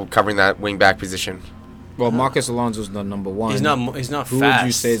people covering that wing back position. Well, Marcus Alonso's the number one. he's not Who fast. would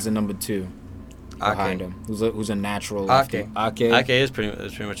you say is the number two behind him? Who's a natural lefty? Ake. Ake is pretty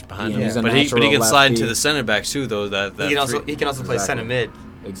much behind Yeah, him, he's a but he natural can slide into lefty. the center backs too, though. That He can also play Exactly. center mid.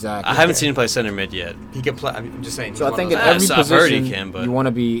 Exactly. I haven't seen him play center mid yet. He can play. I'm just saying. So he's I think one in of those every I've heard he position, can, but- you want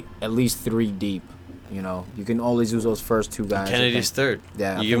to be at least 3 deep. You can always use those first 2 guys. I Kennedy's think. third.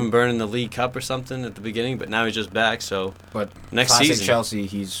 Yeah, I you give think- him burning the League Cup or something at the beginning, but now he's just back. So But next classic season, Chelsea,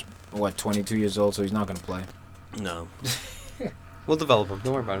 he's 22 years old, so he's not going to play. no. We'll develop him.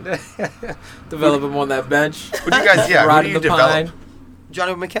 Don't worry about it. Develop him on that bench. Who do you guys? Yeah, who do Riding you the develop? pine.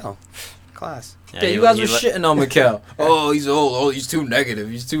 Johnny McHale. Class. Yeah, you guys were shitting on Mikel. Oh, he's old. Oh, he's too negative.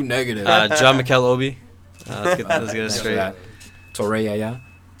 He's too negative. John Mikel Obi. Let's get it Thanks for straight. that. Torreira, yeah.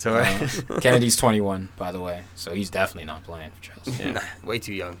 It's all right. Kennedy's 21, by the way, so he's definitely not playing for Chelsea. Yeah. Nah, way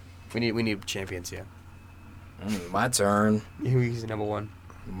too young. We need champions here. My turn. He's the number one.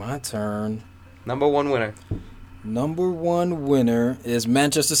 My turn. Number one winner. Number one winner is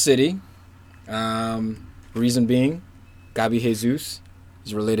Manchester City. Reason being, Gabi Jesus.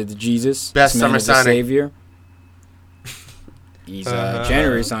 He's related to Jesus. Best This man summer is a signing. Savior. He's a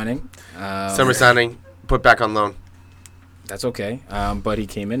January signing. Summer signing, put back on loan. That's okay. But he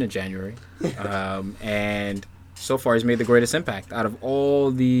came in January. And So far, he's made the greatest impact out of all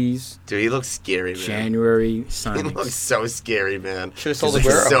these Dude, he looks scary, man. January He signings. looks so scary, man. Should have sold He's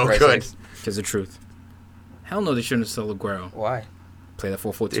Aguero. so for Christ's good. sakes. Because the truth. Hell no, they shouldn't have sold Aguero. Why? Play that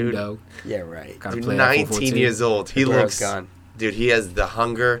 4-4-2, Dude. dog. Yeah, right. Gotta Dude, play that 19 4-4-2. years old. He Aguero's looks gone. Dude, he has the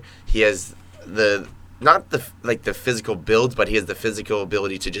hunger. He has the not the physical build, but he has the physical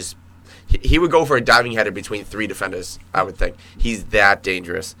ability to just. He would go for a diving header between 3 defenders. I would think he's that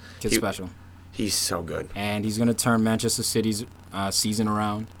dangerous. Kid's special. He's so good. And he's going to turn Manchester City's season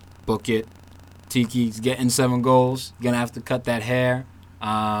around. Book it. Tiki's getting 7 goals. Going to have to cut that hair.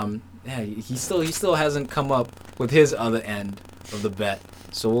 He still hasn't come up with his other end of the bet.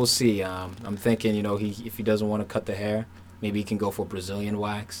 So we'll see. I'm thinking, if he doesn't want to cut the hair, maybe he can go for Brazilian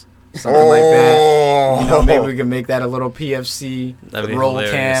wax. Something like that. Maybe we can make that a little PFC That'd be roll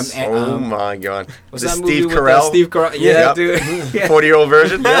hilarious. cam. Oh my God! What's The that movie Steve with that Carell, Steve Carell. Yeah, Yep. dude. Yeah. 40-year-old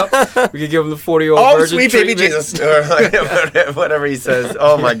version. Yep. We could give him the 40-year-old Oh, version. sweet baby treatment. Jesus, or whatever he says.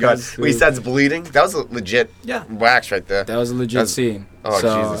 Oh my God! Yes, When he dude. starts bleeding, that was a legit wax right there. That was a legit That's- scene. oh,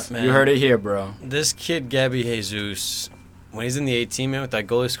 so Jesus. Man. you heard it here, bro. This kid, Gabby Jesus, when he's in the 18 man with that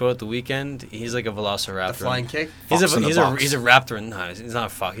goal he scored at the weekend, he's like a velociraptor. The flying kick. He's Fox in the he's box. a raptor. No, he's not a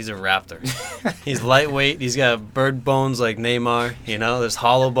fox. He's a raptor. He's lightweight. He's got bird bones like Neymar. There's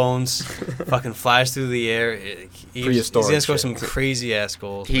hollow bones. Fucking flies through the air. He's Prehistoric gonna score shit. some crazy ass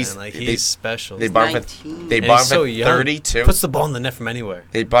goals, He's- man. Like they- he's special. They bought him 19. They And bought him he's so for young. 32. Puts the ball in the net from anywhere.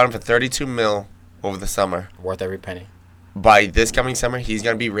 They bought him for 32 mil over the summer. Worth every penny. By this coming summer, he's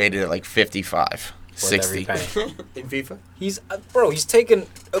gonna be rated at like 55, Worth 60. every penny. In FIFA. He's taking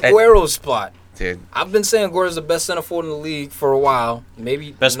Aguero's spot. Dude, I've been saying Aguero's the best center forward in the league for a while.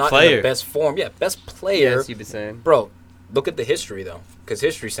 Maybe Best not in player. the best form. Yeah, best player. Yes, you've been saying. Bro, look at the history though, because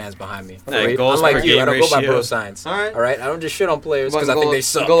history stands behind me. Yeah, Alright? goals Unlike per you, game I don't go by ratio. bro science. All right. All right, I don't just shit on players because I think they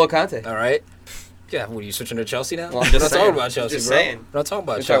suck. N'Golo Kante. All right. Yeah, what are you switching to Chelsea now? Well, I'm we're just not saying. talking about Chelsea, Just bro. saying. We're not talking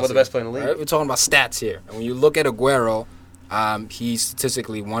about We're Chelsea. talking about the best player in the league. All right? We're talking about stats here. And when you look at Aguero, he's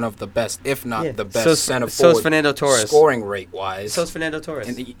statistically one of the best, if not the best center So forward is Fernando Torres. scoring rate wise So is Fernando Torres.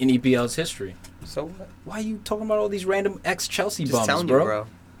 in EPL's history. So what? Why are you talking about all these random ex-Chelsea Just bums, telling bro? you, bro.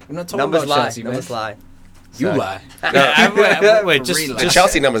 We're not talking Numbers about lie. Chelsea, Numbers man. lie. You Sorry. lie. Wait, just, Relax. the just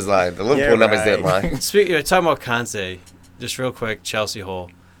Chelsea numbers lie. The Liverpool Yeah, numbers didn't right. lie. Speaking, you're talking about Conte, just real quick, Chelsea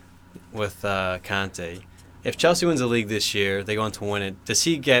hole with Conte. If Chelsea wins the league this year, they go on to win it. Does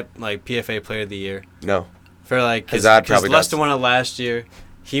he get like PFA Player of the Year? No. For like, Hazard because probably Leicester does. won it last year,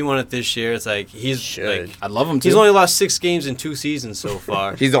 he won it this year. It's like he's Should. like I'd love him to. he's only lost 6 games in 2 seasons so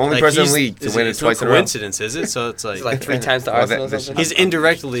far. He's the only Like, person in the he's- league to it's- win it it's twice no in a row. coincidence, is it? So it's like, It's like 3 times to Well, Arsenal or that- something. he's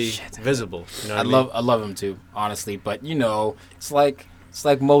indirectly visible. You know what I mean? I love him too, honestly. But it's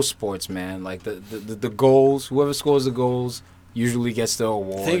like most sports, man. Like the goals, whoever scores the goals usually gets the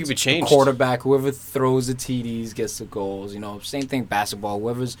awards. I think it could be changed. The quarterback, whoever throws the TDs gets the goals. Same thing basketball.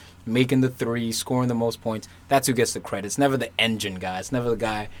 Whoever's making the three, scoring the most points, that's who gets the credit. It's never the engine guy. It's never the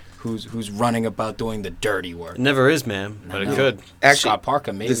guy who's running about doing the dirty work. It never is, man, but No. it could. Actually, Scott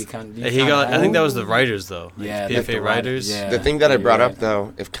Parker maybe this- kind He got. I think that was the writers though. Like Yeah, PFA like the writers. Yeah. the thing that I you're brought right. up,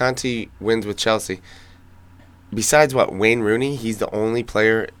 though, if Conte wins with Chelsea, besides Wayne Rooney, he's the only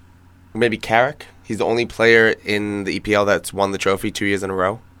player, maybe Carrick, he's the only player in the EPL that's won the trophy 2 years in a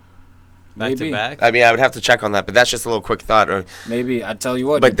row. Back to Maybe. back. I mean, I would have to check on that, but that's just a little quick thought. Or Maybe I tell you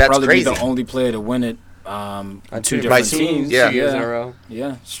what, But he'd that's probably be the crazy. only player to win it. On Two two different different teams. teams, yeah. 2 years in a row.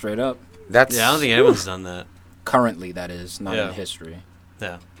 Yeah, straight up. that's Yeah, I don't think anyone's done that. Currently, that is not Yeah. in history.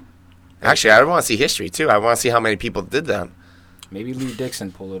 Yeah. actually I want to see history too. I want to see how many people did that. Maybe Lee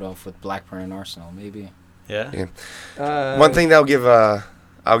Dixon pulled it off with Blackburn and Arsenal. Maybe. Yeah. One thing that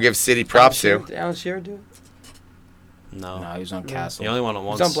I'll give City props to. Did Alan Shearer do it? No. No, he was on Castle. He only won it He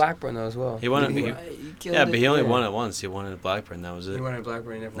once. was on Blackburn though as well. He won it. He killed Yeah, but he only yeah. won it once. He won it at Blackburn. That was it. He won at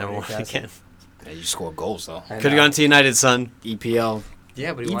Blackburn. He Never won it again. Yeah, you scored goals though. Could have gone to United, son. EPL.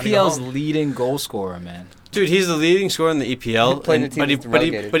 Yeah, but he wanted to go EPL's home. leading goal scorer, man. Dude, he's the leading scorer in the EPL. He played in and- the team that's but he,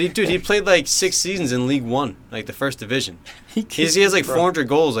 relegated. dude, he played like 6 seasons in League One, like the first division. He has like 400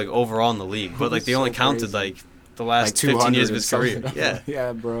 goals like overall in the league, but like they So only counted crazy. like the last Like 15 years of 200 his or career. something. Yeah.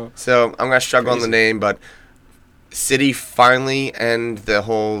 Yeah, bro. So I'm gonna struggle on the Crazy. name, but City finally end the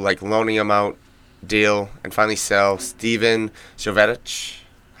whole like loaning him out deal and finally sell Steven Jovetic.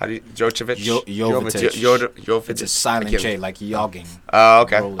 How do you Jovic? Jovetic. Jovic. It's a silent J, like jogging. Oh,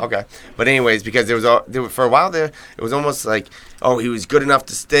 okay, Rolling. okay. But anyways, because there for a while there, it was almost like, oh, he was good enough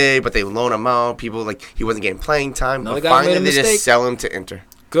to stay, but they loan him out. People like he wasn't getting playing time. Another But guy made finally, a they mistake. just sell him to Inter.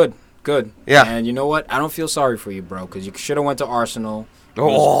 Good. Yeah. And you know what? I don't feel sorry for you, bro, because you should have went to Arsenal. He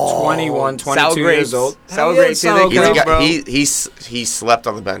was 21, 22 years old. Sour Hell yeah, grapes, here sour they He's a come, guy, bro. he slept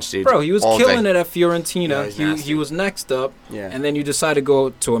on the bench, dude. Bro, he was all killing day. it at Fiorentina. Yeah, he's nasty. he was next up, Yeah. and then you decide to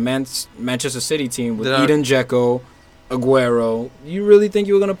go to a Manchester City team with Did I- Eden Dzeko, Aguero. You really think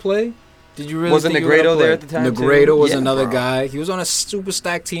you were gonna play? Did you really Wasn't think you were gonna Negredo there play? at the time, too? Negredo was Yeah, another bro. guy. He was on a super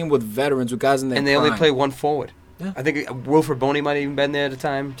stacked team with veterans, with guys in their And they only prime. play one forward. Yeah. I think Wilfred Boney might have even been there at the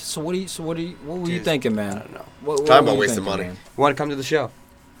time. So what were you Dude, thinking, man? I don't know. What Talking were about you wasting thinking, money. man? You want to come to the show?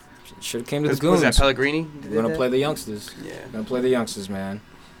 Should have came to the Was Goons. that Pellegrini? We're gonna play the youngsters. Yeah. We're gonna play the youngsters, man.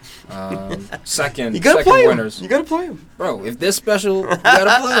 Second, You gotta second play him. winners, You gotta play him. bro. If they're special, you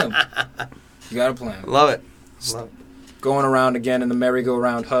gotta play them. You gotta play them. Love it. Love it. Going around again in the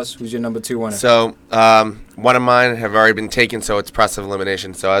merry-go-round. Huss, who's your number 2 winner? So, one of mine have already been taken, so it's process of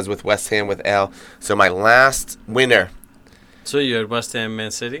elimination. So I was with West Ham with Al. So my last winner. So you had West Ham,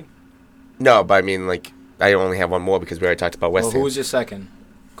 Man City. No, but I mean, like, I only have one more because we already talked about West Well, Ham. who was your second?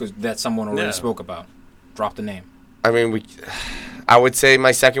 Because that's someone already Yeah. spoke about. Drop the name. I mean, I would say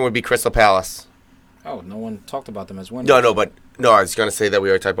my second would be Crystal Palace. Oh, no one talked about them as winners. No, I was going to say that we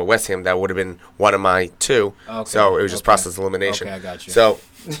already talked about West Ham. That would have been one of my 2. Okay, So it was just okay. process of elimination. Okay, I got you. So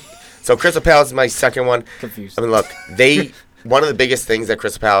Crystal Palace is my second one. Confused. I mean, look, one of the biggest things that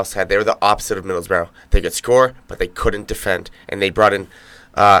Crystal Palace had, they were the opposite of Middlesbrough. They could score, but they couldn't defend. And they brought in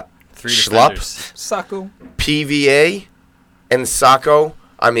 3 Schlupp, defenders. Sacco. PVA, and Sacco.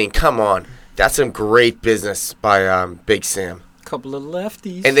 I mean, come on. That's some great business by Big Sam. Couple of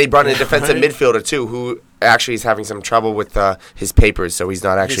lefties. And they brought in a defensive Right. midfielder, too, who actually is having some trouble with his papers, so he's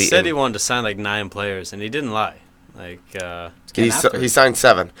not actually He said in. he wanted to sign like 9 players, and he didn't lie. Like He signed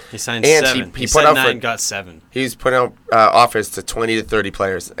 7. he signed And 7. he He put said out 9, for- got 7. He's putting out offers to 20 to 30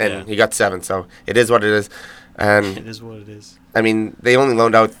 players, and Yeah. he got 7, so it is what it is. And It is what it is. I mean, they only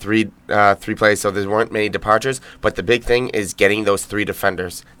loaned out three players, so there weren't many departures. But the big thing is getting those 3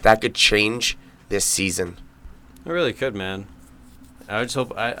 defenders. That could change this season. It really could, man. I just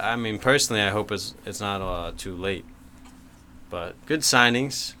hope. I mean, personally, I hope it's not too late. But good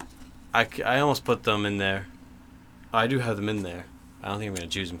signings. I almost put them in there. I do have them in there. I don't think I'm gonna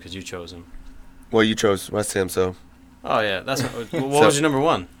choose them because you chose them. Well, you chose West Ham, so Oh yeah, that's what So- was your number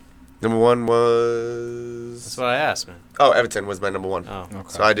 1? number 1 That's was what I asked, man. Everton was my number 1. Oh, Okay.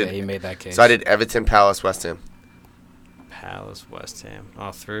 So I did- Yeah, he made that case. So I did Everton, Palace, West Ham. Palace, West Ham.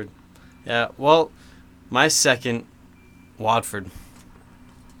 Oh, third. Yeah. Well, my second, Watford.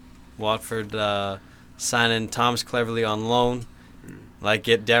 Watford signing Thomas Cleverley on loan. Like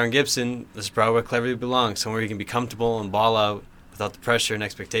get Darren Gibson, this is probably where Cleverley belongs, somewhere he can be comfortable and ball out without the pressure and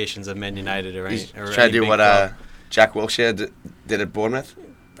expectations of Man United or any. He's Or trying to any do big what club. Jack Wilshere did at Bournemouth.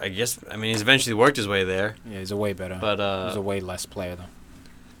 I guess. I mean, he's eventually worked his way there, Yeah, he's a way better. but he's a way less player, though.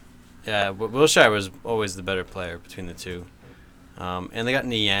 yeah, Wilshere was always the better player between the two. And they got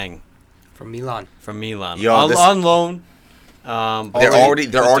Niang From Milan. from Milan Yo, on loan.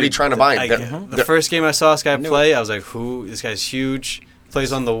 They're already trying to buy him. The first game I saw this guy knew play, I was like, "Who? This guy's huge.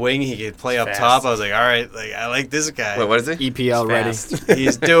 Plays on the wing. He can play up Fast. top." I was like, "All right, like I like this guy. Wait, what is it? EPL ready.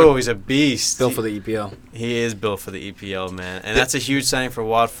 He's a beast. Built for the EPL. He is built for the EPL, man, and that's a huge signing for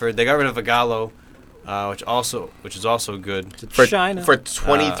Watford. They got rid of Agallo, which is also good. For China.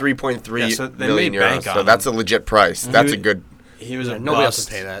 23.3 yeah, so they million made euros. bank on So him. that's a legit price. Mhm. That's He a good. He was a Nobody else bust.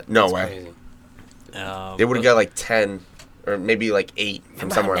 can pay that. No That's way. crazy. They would but- have got like 10 or maybe like 8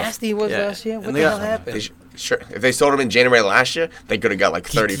 from somewhere else. nasty he was Yeah. last year? And What they the got- hell happened? Sure, if they sold him in January last year, they could have got like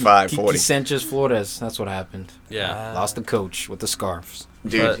 35, Kiki 40. Sanchez Flores. That's what happened. Yeah. Lost the coach with the scarves.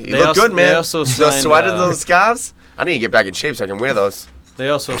 Dude, But he they looked also- good, man. they also Those signed, sweaters, those scarves. I need to get back in shape so I can wear those. They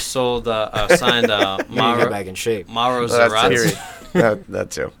also signed You need to Mauro get back in shape. Mauro That's Zarat.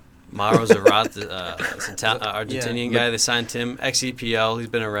 that too. Mauro Zarat, Argentinian guy. They signed him. Ex-EPL. He's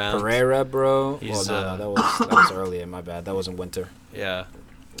been around. Pereira, bro. He's, Well, no, that was earlier. My bad. That wasn't winter Yeah.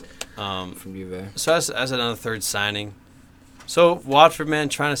 from Juve. So that's another third signing. So Watford, man,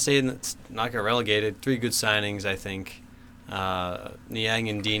 trying to stay in, not get relegated. 3 good signings, I think. Niang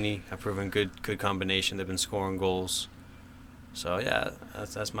and Dini have proven good combination. They've been scoring goals. So yeah,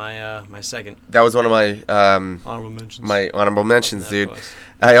 that's my my second That was one of my honorable mentions. my honorable mentions, That dude. was.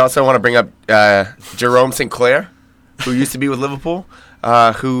 I also want to bring up Jerome Sinclair, who used to be with Liverpool,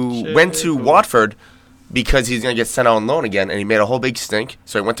 who went to Watford because he's going to get sent out on loan again, and he made a whole big stink.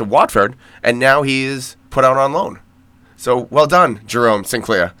 So he went to Watford, and now he is put out on loan. So well done, Jerome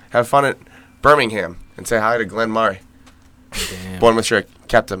Sinclair. Have fun at Birmingham, and say hi to Glenn Murray. Damn. Bournemouth shirt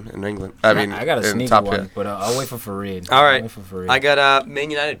kept him in England. I mean, I got a in sneaky top one, tier. but I'll wait for Fareed. All right. I'll wait for Fareed. I got Man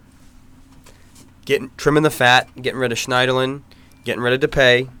United. Trimming the fat, getting rid of Schneiderlin, getting rid of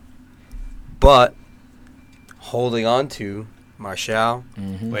Depay, but holding on to Martial,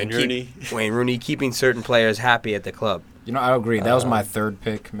 Wayne Rooney. Wayne Rooney, keeping certain players happy at the club. You know, I agree. That was my third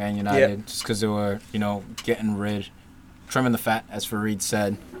pick, Man United, just because they were, trimming the fat, as Fareed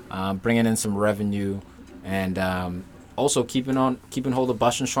said, bringing in some revenue, and also keeping hold of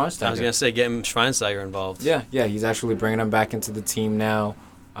Bastian Schweinsteiger. I was gonna say getting Schweinsteiger involved. Yeah, he's actually bringing him back into the team now.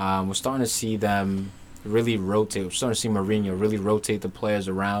 We're starting to see them really rotate. We're starting to see Mourinho really rotate the players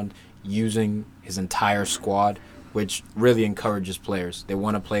around, using his entire squad, which really encourages players. They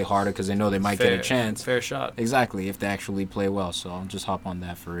want to play harder because they know they might get a chance. Fair shot. Exactly, if they actually play well. So I'll just hop on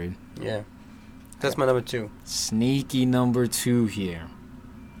that, Fareed. Yeah. That's my number 2. Sneaky number 2 here.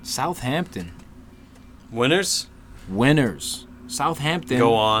 Southampton. Winners? Southampton.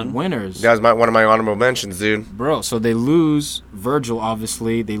 Go on. Winners. That was one of my honorable mentions, dude. Bro, so they lose Virgil,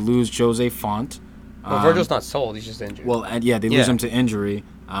 obviously. They lose Jose Font. Well, Virgil's not sold. He's just injured. Well, they lose him to injury.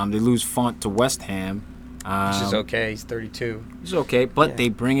 They lose Font to West Ham. Which is okay. He's 32. He's okay, but they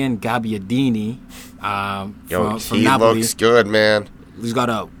bring in Gabbiadini from he Napoli. looks good, man. He's got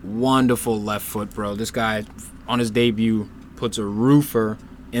a wonderful left foot, bro. This guy, on his debut, puts a roofer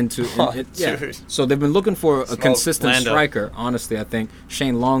into dude. So they've been looking for a consistent Lando. striker. Honestly, I think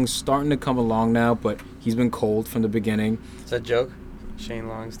Shane Long's starting to come along now, but he's been cold from the beginning. Is that a joke? Shane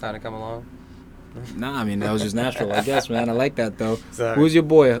Long's starting to come along? Nah, I mean, that was just natural, I guess, man. I like that, though. Sorry. Who's your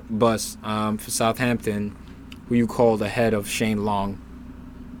boy, Bus, for Southampton, who you called ahead of Shane Long?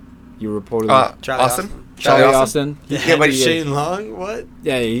 You reportedly... Charlie Austin? Charlie Austin. Yeah, but Shane Long? What?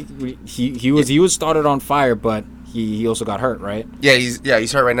 Yeah, he was started on fire, but he also got hurt, right? Yeah,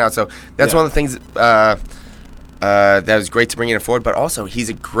 he's hurt right now. So that's one of the things that was great to bring in forward. But also, he's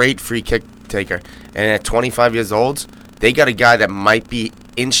a great free kick taker. And at 25 years old, they got a guy that might be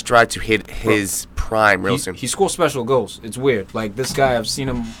in stride to hit his prime real soon. He scores special goals. It's weird. Like, this guy, I've seen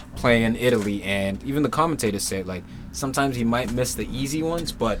him play in Italy, and even the commentators say, like, sometimes he might miss the easy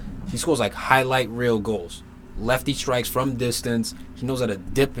ones, but he scores, like, highlight reel goals. Lefty strikes from distance. He knows how to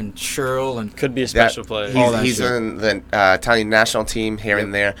dip and churl. And Could be a special player. He's in the Italian national team here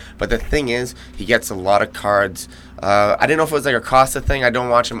and there. But the thing is, he gets a lot of cards. I didn't know if it was like a Costa thing. I don't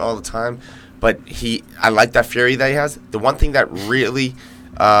watch him all the time. But I like that fury that he has. The one thing that really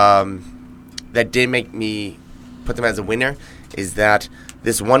that did make me put them as a winner is that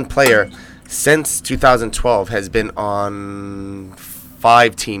this one player, since 2012, has been on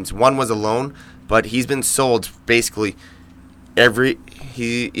 5 teams. One was a loan, but he's been sold basically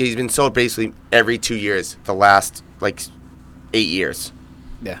he's been sold basically every 2 years, the last 8 years.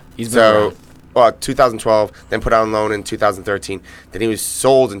 Yeah, he's been around. 2012, then put out on loan in 2013. Then he was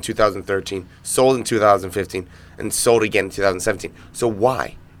sold in 2013, sold in 2015, and sold again in 2017. So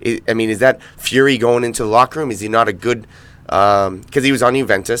why? Is that fury going into the locker room? Is he not a good... Because he was on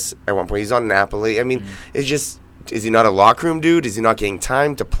Juventus at one point. He's on Napoli. It's just... Is he not a locker room dude? Is he not getting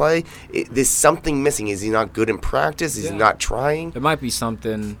time to play? There's something missing. Is he not good in practice? Is he not trying? There might be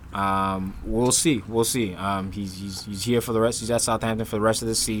something. We'll see. He's here for the rest. He's at Southampton for the rest of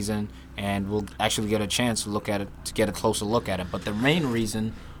the season, and we'll actually get a chance to look at it, to get a closer look at it. But the main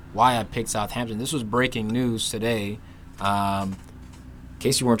reason why I picked Southampton, this was breaking news today. In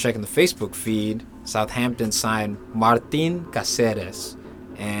case you weren't checking the Facebook feed, Southampton signed Martin Caceres,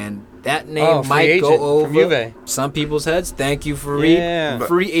 and that name might go over some people's heads. Thank you, Fareed. Yeah.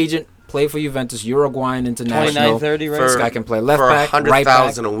 Free agent, play for Juventus, Uruguayan international. 29-30, right? This guy can play left for back, right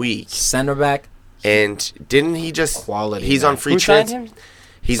back, $100,000 a week, center back. And didn't he just Quality, He's man. on free Who signed transfer. him?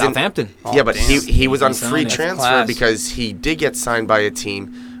 He's Southampton. Yeah, but he was on He's free signed. That's transfer class. because he did get signed by a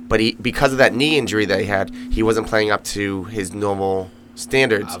team, but because of that knee injury that he had, he wasn't playing up to his normal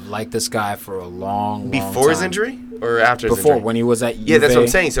standards. I've liked this guy for a long Before his time. injury or after his Before, injury? when he was at Juve. Yeah, that's what I'm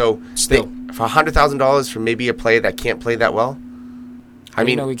saying. So Still. for $100,000 for maybe a player that can't play that well.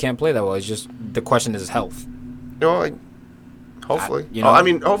 He can't play that well. It's just the question is his health. Hopefully. hopefully.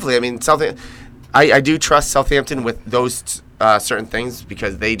 Southampton. I do trust Southampton with those certain things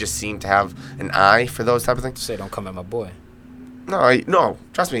because they just seem to have an eye for those type of things. Say, don't come at my boy. No,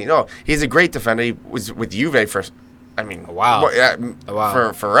 trust me. No, he's a great defender. He was with Juve for, a while.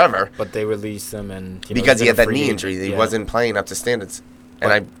 For forever. But they released him, and Because he he's had been a that knee free injury, agent. he Yeah. wasn't playing up to standards.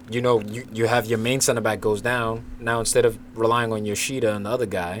 But, you have your main center back goes down. Now, instead of relying on Yoshida and the other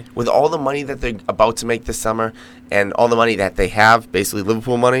guy. With all the money that they're about to make this summer and all the money that they have, basically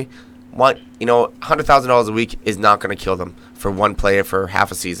Liverpool money, $100,000 a week is not going to kill them for one player for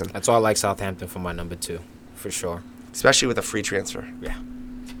half a season. That's why I like Southampton for my number 2, for sure. Especially with a free transfer. Yeah.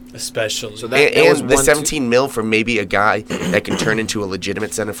 Especially. So And the 17 mil for maybe a guy that can turn into a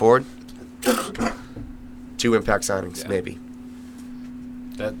legitimate center forward. 2 impact signings, maybe.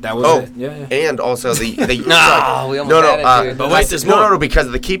 That was Oh, it. Yeah. and also the No, we almost had it, dude. But wait, there's no, more. no, because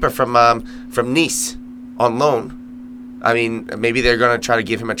of the keeper from Nice on loan. I mean, maybe they're gonna try to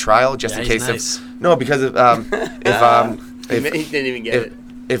give him a trial just Yeah, in he's case nice. of no, because of He didn't even get it.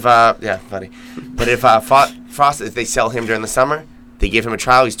 if yeah, funny, but if Frost, if they sell him during the summer, they give him a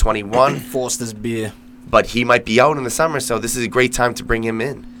trial. He's 21, Foster's beer. but he might be out in the summer, so this is a great time to bring him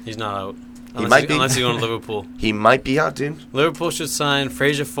in. He's not out. He might be. Unless he's going to Liverpool. He might be out, dude. Liverpool should sign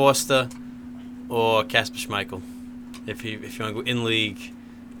Fraser Forster or Kasper Schmeichel if you want to go in league.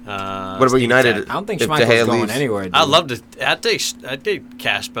 What about United? I don't think If De Schmeichel's Gea going leaves? anywhere. Dude. I'd love to. I'd take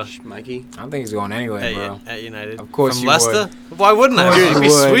Kasper Mikey. I don't think he's going anywhere, bro. at United. Of course From you Leicester. Why wouldn't I? Of Dude, course it'd be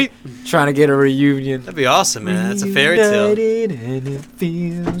you would. sweet. Trying to get a reunion. That'd be awesome, man. That's a fairy tale. Reunited and it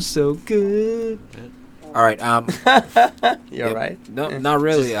feels so good. All right. You all right? No, not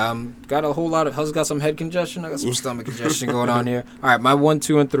really. Got a whole lot of. How's got some head congestion? I got some stomach congestion going on here. All right, my 1,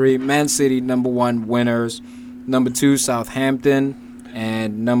 2, and 3. Man City, number 1 winners. Number 2, Southampton.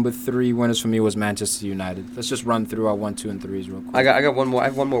 And number 3 winners for me was Manchester United. Let's just run through our 1, 2, and 3s real quick. I got one more. I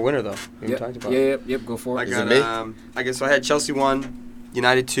have one more winner though. We haven't talked about. Yep. Go for I it. Is got. it me? I guess so. I had Chelsea 1,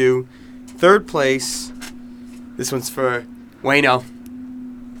 United 2, third place. This one's for Wayno.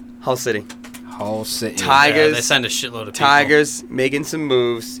 Hull City. Hull City. Tigers. Yeah, they signed a shitload of people. Tigers making some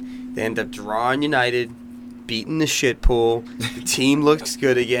moves. They end up drawing United, beating the shit pool. The team looks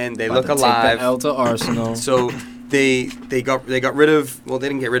good again. They About look to take alive. the L to Arsenal. So they got rid of. Well, they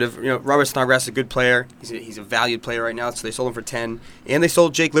didn't get rid of. Robert Snodgrass is a good player. He's a valued player right now. So they sold him for 10, and they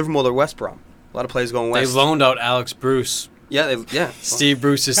sold Jake Livermore to West Brom. A lot of players going They west. loaned out Alex Bruce, Yeah. Steve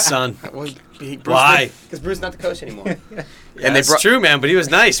Bruce's son. Why? Because Bruce is not the coach anymore. And that's true, man. But he was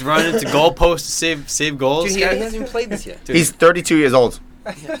nice, running into goalposts to save goals. Dude, he hasn't even played this yet. He's 32 years old.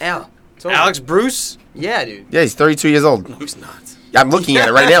 Al. It's over. Alex Bruce? Yeah, dude. Yeah, he's 32 years old. No, he's not. I'm looking at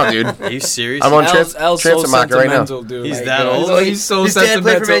it right now, dude. Are you serious? I'm on El's transfer so market right now. sentimental, dude. He's Like, that uh, old? He's so His dad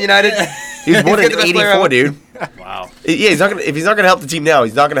played for Man sentimental. United. He was born He's in the best player 84, ever. dude. Wow. Yeah, he's not gonna. If he's not gonna help the team now,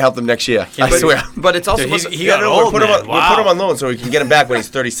 he's not gonna help them next year. I believe swear. But it's also. Dude, he Yeah, got no, old, we'll put him man. on, we'll put him Wow. on loan so we can get him back when he's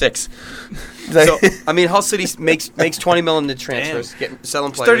 36. so, I mean, Hull City makes 20 million in transfers,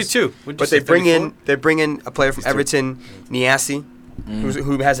 selling He's players. 32. What'd you But say, they bring 34? in a player from Everton, Niasse,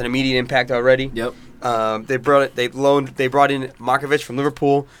 who has an immediate impact already. Yep. They brought in Markovic from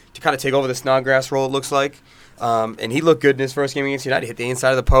Liverpool to kind of take over the Snodgrass role. It looks like, and he looked good in his first game against United. Hit the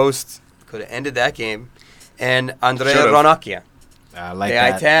inside of the post, could have ended that game. And Andrea Should've. Ranocchia, I like the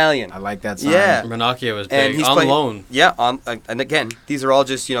that. Italian. I like that sign. Yeah. Ranocchia was And big. he's On playing- loan. Yeah, and again, these are all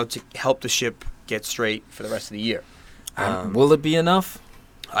just to help the ship get straight for the rest of the year. Will it be enough?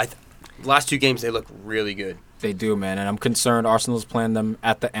 Last 2 games they look really good. They do, man, and I'm concerned. Arsenal's playing them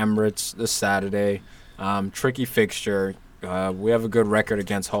at the Emirates this Saturday. Tricky fixture. We have a good record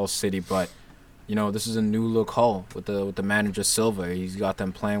against Hull City, but this is a new look Hull with the manager Silva. He's got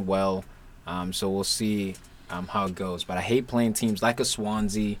them playing well, so we'll see how it goes. But I hate playing teams like a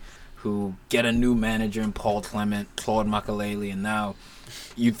Swansea who get a new manager in Paul Clement, Claude Makelele, and now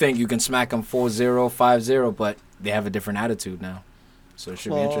you think you can smack them 4-0, 5-0, but they have a different attitude now. So it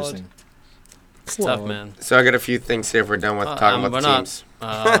should be interesting. It's tough, man. So I got a few things here if we're done with talking about we're the not.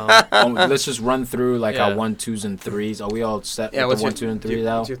 teams. Let's just run through Yeah. our 1, 2s, and 3s. Are we all set Yeah, with what's the 1, 2, and 3 your-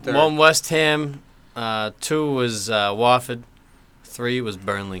 now? what's your third? 1 West Ham, 2 was Watford, 3 was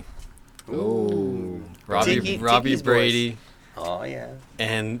Burnley. Ooh. Tiki- Robbie Tiki's Brady Oh yeah.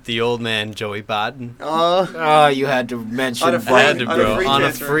 and the old man Joey Barton. Oh. You had to mention On a Brian. Had to, on a bro. free On a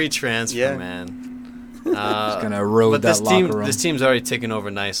transfer. free transfer, Yeah. man. It's gonna erode But that this locker room. team's already ticking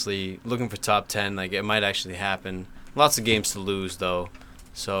over nicely. Looking for top 10, like it might actually happen. Lots of games to lose though,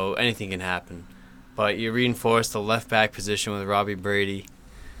 so anything can happen. But you reinforce the left back position with Robbie Brady,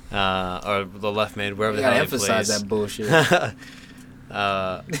 or the left mid, wherever You the gotta hell he emphasize plays. that bullshit.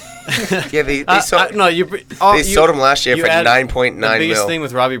 Yeah, they sold no, you. they sold him last year for add- 9.9 The biggest mil. thing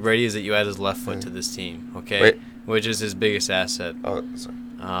with Robbie Brady is that you add his left foot to this team, okay? Wait. Which is his biggest asset. Oh,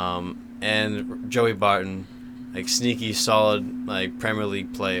 sorry. And Joey Barton, like sneaky, solid, like Premier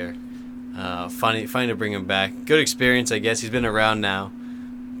League player. Funny to bring him back. Good experience, I guess. He's been around now,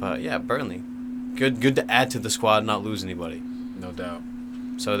 but yeah, Burnley, good to add to the squad, not lose anybody. No doubt.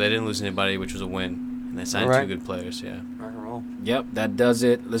 So they didn't lose anybody, which was a win, and they signed Alright. 2 good players. Yeah. Rock and roll. Yep, that does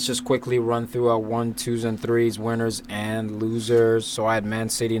it. Let's just quickly run through our 1, 2s, and 3s, winners and losers. So I had Man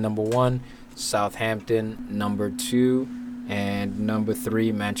City number 1, Southampton number 2, and number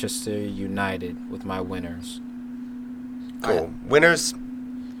 3, Manchester United with my winners. Cool. Winners: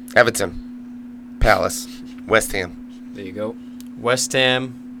 Everton, Palace, West Ham. There you go. West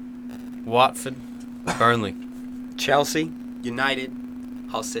Ham, Watford, Burnley. Chelsea, United,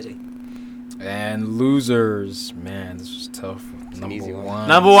 Hull City. And losers, man, this was tough. an easy one. One.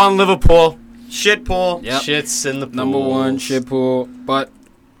 Number 1, Liverpool. Shit pool. Yep. Shits in the pool. Number 1, shit pool, but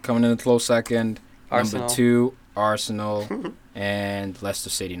coming in a close second. Arsenal. Number 2, Arsenal, and Leicester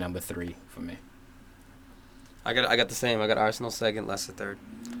City, number 3 for me. I got the same. I got Arsenal second, Leicester third.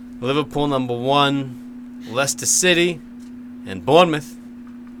 Liverpool number 1, Leicester City, and Bournemouth.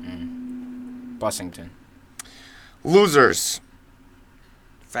 Bussington. Losers.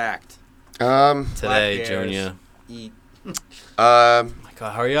 Fact. Today, Bears. Junior. Eat. My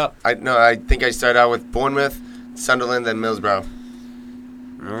God, hurry up. I think I started out with Bournemouth, Sunderland, then Middlesbrough.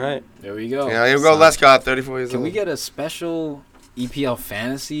 All right. There we go. Yeah, here we go. Lescott, 34 years Can old. we get a special EPL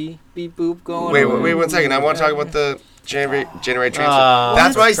fantasy beep boop going? Wait 1 second. I want to talk about the January transfer. Oh,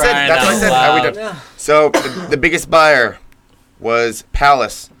 That's what I said. crying That's what I out said. loud. Are we done? So the biggest buyer was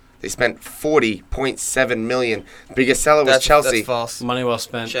Palace. They spent $40.7 million. Biggest seller was Chelsea. That's false. Money well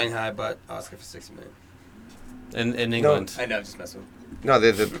spent Shanghai, but Oscar for $60 million. in England. I know, just messing. No,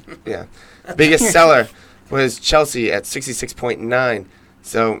 yeah. Biggest seller was Chelsea at 66.9.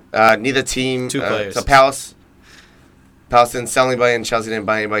 So neither team. Two players. So Palace didn't sell anybody, and Chelsea didn't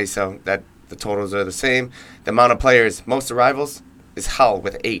buy anybody. So that the totals are the same. The amount of players, most arrivals is Hull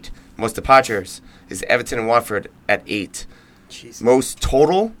with 8. Most departures is Everton and Watford at 8. Jesus. Most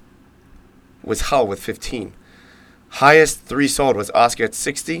total was Hull with 15. Highest 3 sold was Oscar at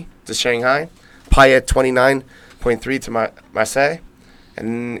 60 to Shanghai, Payet at 29.3 to Marseille,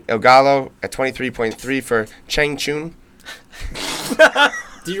 and Elgalo at 23.3 for Changchun.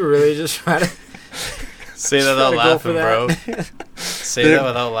 Do you really just try to? Say that Gotta without go for laughing, that. bro. Say that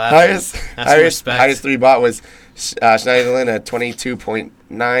without laughing. Highest 3 bought was Schneiderlin at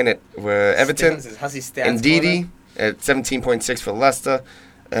 22.9 at Everton, How's he stats? and Ndidi at 17.6 for Leicester,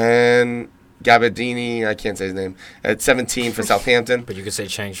 and Gabardini, I can't say his name, at 17 for Southampton. But you could say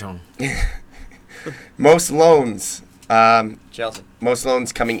Chang Chong. Most loans. Chelsea. Most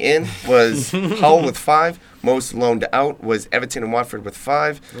loans coming in was Hull with 5. Most loaned out was Everton and Watford with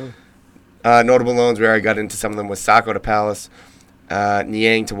 5. Notable loans where I got into some of them was Sacco to Palace,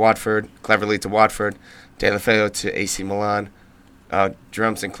 Niang to Watford, Cleverly to Watford, Deulofeu to AC Milan,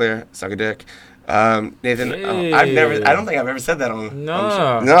 Jerome Sinclair, suck a dick. Nathan, I don't think I've ever said that on.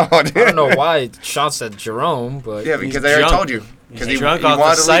 No. No, I dude. don't know why it shots at Jerome, but Yeah, because He's I already drunk. told you. Because He's drunk off the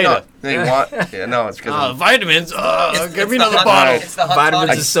wanted to lead cider. up. No, it's because Vitamins. Give me another hot- bottle. it's the hot vitamins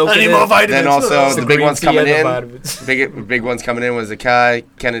toddy. is soaking I need in. more vitamins. Then also It's the the big green ones tea coming and the in. vitamins. Big ones coming in was Akai,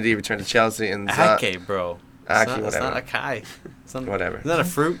 Kennedy returned to Chelsea, and Ake, bro. Aki, It's whatever. not Akai. It's not, Whatever. Is that a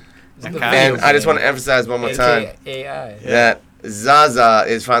fruit? It's the Akai. And video I just game. want to emphasize one more time AI. that Zaza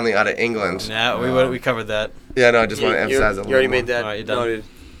is finally out of England. Yeah, we covered that. Yeah, no, I just want to emphasize a little You already more. made that. All right, you're done. noted.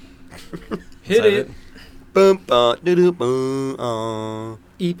 Hit Is it. that Boom, boom, doo doo, boom,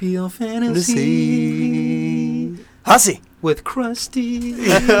 EPL fantasy. Hussy. with Krusty.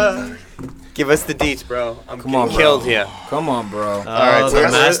 Give us the deets, bro. I'm Come on, getting bro. killed here. Come on, bro. right, Oh, so the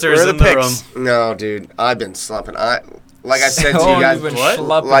where- masters where are in the the room. picks? No, dude, I've been slumping. Like I said to Oh, you guys, you've been What?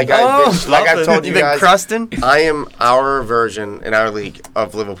 schlupping. like I've told you You've been guys, crusting? I am our version in our league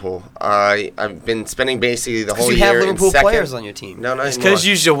of Liverpool. I've been spending basically the Because whole you year have in Liverpool second. players on your team. No, It's not because you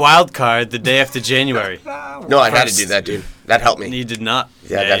anymore. used your wild card the day after January. No, I had to do that, dude. That helped me. You did not.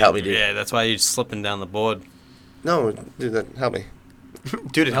 Yeah, that helped me, dude. Yeah, that's why you're slipping down the board. No, dude, that helped me.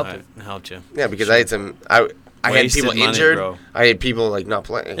 Dude, it helped Alright, him. it helped you. Yeah, because I had some. I had Wasted people money, injured. bro. I had people like not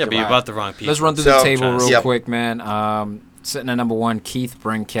playing. Yeah, but you bought the wrong people. Let's run through So- the table real Yep. quick, man. Sitting at number 1, Keith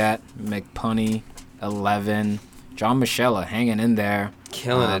Brincat, McPunny, 11. John Michella hanging in there.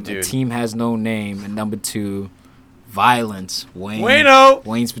 Killing it, The dude. team has no name. And number 2, Violence. Wayne. Wayno!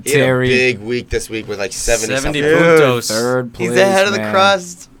 Wayne He had a Spiteri. big week this week with like 70 70 something. puntos. Third place. He's the head of the man.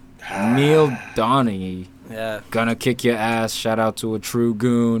 crust. Neil Donaghy. Yeah. Gonna kick your ass. Shout out to a true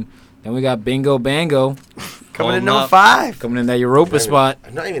goon. Then we got Bingo Bango Coming in Hold number up. 5. coming in that Europa spot.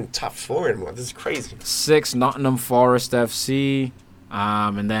 I'm not even top 4 anymore. This is crazy. 6, Nottingham Forest FC.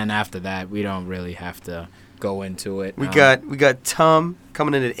 And then after that, we don't really have to go into it. We got Tom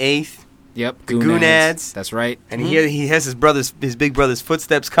coming in at 8th. Yep, the Goonads. That's right. And he has his big brother's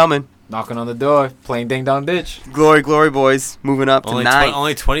footsteps coming. Knocking on the door, playing Ding Dong Ditch. Glory, boys, moving up to Only 9th.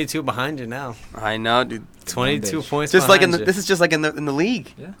 only 22 behind you now. I know, dude. 22 bitch. points Just like in behind this is just like in the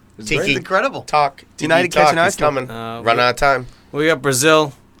league. Yeah. Tiki. It's incredible. Talk. United Tiki talk. catching He's Arsenal. coming. Run out of time. We got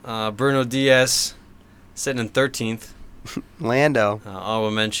Brazil. Bruno Diaz sitting in 13th. Lando.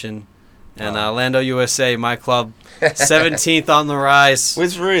 Honorable mention. And Lando USA, my club, 17th on the rise.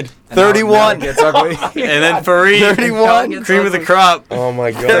 Where's Farid? And now- 31. now it gets ugly. And then Farid, 31. cream of the crop, Oh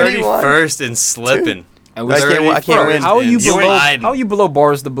my god. 31. 31st and slipping. I was I can't win. How are you You're below? riding. How are you below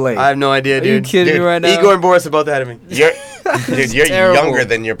Boris the Blade? I have no idea, Are you dude. kidding me right now? Igor and Boris are both ahead of me. You're terrible. younger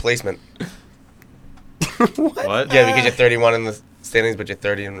than your placement. What? Yeah, because you're 31 in the standings, but you're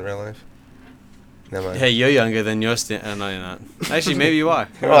 30 in real life. Never mind. Hey, you're younger than your no, you're not. Actually, maybe you are.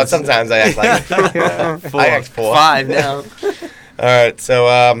 Well, sometimes I act like it. I act 4. 5 now. All right,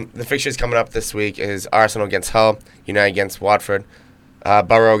 so the fixtures coming up this week is Arsenal against Hull, United against Watford,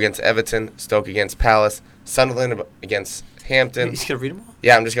 Borough against Everton, Stoke against Palace, Sunderland against Hampton. You just gonna read them all?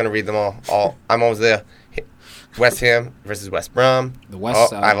 Yeah, I'm just going to read them all. I'm almost there. West Ham versus West Brom. The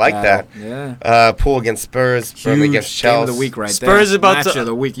West Side. I like that. Yeah. Pool against Spurs, Burnley against Game Chelsea. of the week right Spurs there. about Match to. of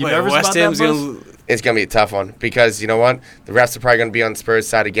the week. You Wait, nervous West about Ham's that, gonna. Buzz? It's going to be a tough one because, you know what? The refs are probably going to be on Spurs'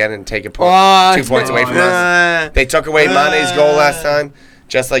 side again and take a Oh, 2 points away from us. They took away Mane's goal last time.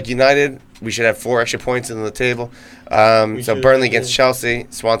 Just like United, we should have 4 extra points in the table. So Burnley against Chelsea,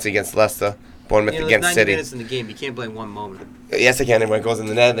 Swansea against Leicester, Bournemouth against 90 City. minutes in the game. You can't blame one moment. Yes, I can. And when it goes in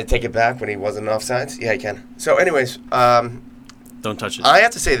the net and they take it back when he wasn't offsides, yeah, I can. So anyways, Don't touch it. I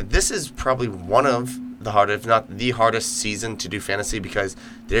have to say that this is probably one of the hardest, if not the hardest season to do fantasy because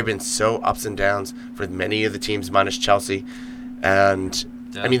there have been so ups and downs for many of the teams minus Chelsea. And,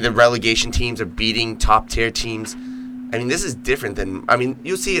 I mean, the relegation teams are beating top-tier teams. I mean, this is different than... I mean,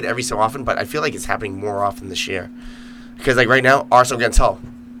 you'll see it every so often, but I feel like it's happening more often this year. Because, like, right now, Arsenal against Hull.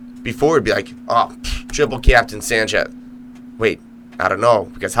 Before, it'd be like, triple captain Sanchez. Wait, I don't know,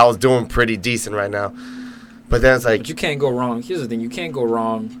 because Hull's doing pretty decent right now. But then it's like... But you can't go wrong. Here's the thing. You can't go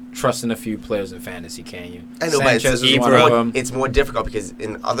wrong trusting a few players in fantasy, can you? I know, Sanchez but is one of them. it's more difficult because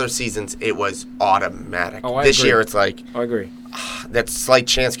in other seasons, it was automatic. Oh, I this agree. year, it's like... I agree. that slight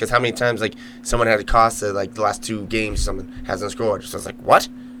chance because how many times like someone had Costa like the last 2 games someone hasn't scored, so it's like what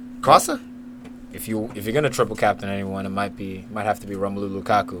Costa. If you're gonna triple captain anyone, it might have to be Romelu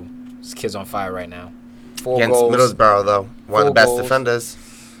Lukaku. This kid's on fire right now. 4 Against goals. Middlesbrough though, one of the 4 best goals. defenders.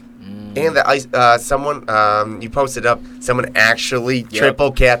 And someone you posted up someone actually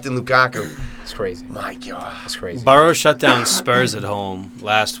triple captain Lukaku. It's crazy. My God, It's crazy. Borough shut down Spurs at home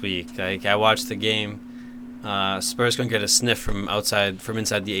last week. Like I watched the game. Spurs couldn't get a sniff from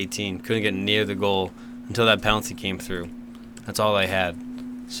inside the 18. Couldn't get near the goal until that penalty came through. That's all they had.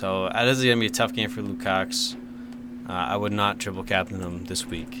 So this is going to be a tough game for Lukaku. I would not triple captain him this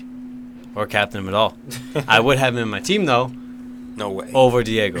week. Or captain him at all. I would have him in my team, though, No way. over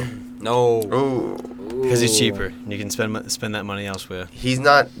Diego. No. ooh, Because he's cheaper. You can spend that money elsewhere. he's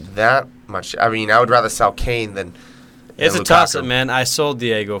not that much. I mean, I would rather sell Kane than. It's a Lukaku. toss-up, man. I sold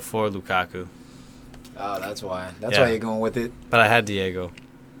Diego for Lukaku. Oh, that's why. That's Yeah. why you're going with it. But I had Diego.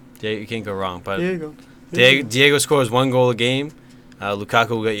 You can't go wrong. But Diego scores 1 goal a game. Lukaku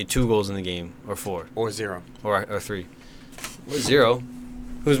will get you 2 goals in the game, or 4, Or 0. or 3, or 0.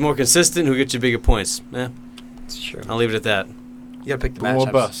 Who's more consistent? Who gets you bigger points? It's true. I'll leave it at that. You gotta pick the Boom or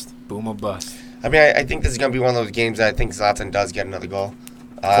matchups. bust. Boom or bust. I mean, I think this is gonna be one of those games that I think Zlatan does get another goal.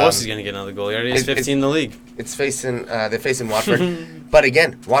 Of course he's going to get another goal. He already has it's- 15 in the league. It's facing they're facing Watford, but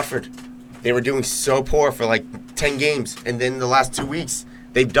again, Watford, they were doing so poor for like 10 games, and then the last 2 weeks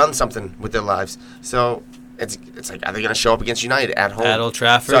they've done something with their lives. So it's like, are they gonna show up against United at home? At Old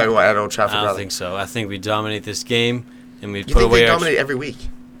Trafford? Sorry, what, at Old Trafford? I don't rather. think so. I think we dominate this game, and we You put think away they our... dominate every week?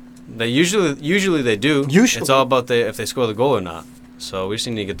 They usually they do. Usually. It's all about if they score the goal or not. So we just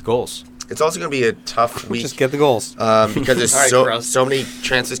need to get the goals. It's also gonna be a tough week Just get the goals. because there's All right, so Kraus. so many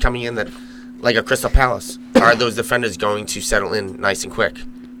transfers coming in that, like a Crystal Palace, are those defenders going to settle in nice and quick?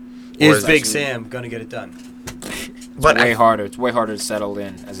 Or Is Big Sam gonna get it done? But Way I harder. It's way harder to settle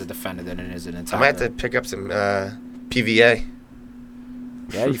in as a defender than it is an I attacker. might have to pick up some PVA.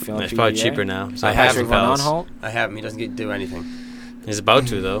 Yeah, you feeling It's probably PVA? cheaper now. So I have Patrick Patrick Van Palace. Aanholt? I have him. He doesn't do anything. He's about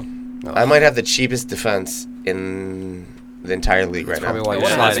to, though. I might have the cheapest defense in the entire league right now. probably why Yeah, you're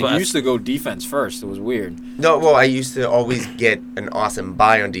what sliding. happened? You used to go defense first. It was weird. No, well, I used to always get an awesome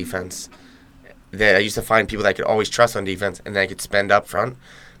buy on defense. That I used to find people that I could always trust on defense, and then I could spend up front.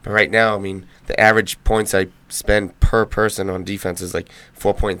 But right now, I mean, the average points I spend per person on defense is like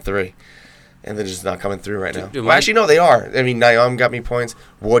 4.3, and they're just not coming through right now. Dude, Well, actually, no, they are. I mean, Naum got me points.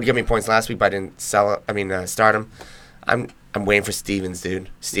 Ward got me points last week, but I didn't start him. I'm waiting for Stevens, dude.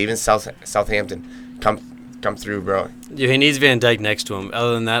 Stevens, Southampton, come through, bro. Yeah, he needs Van Dijk next to him.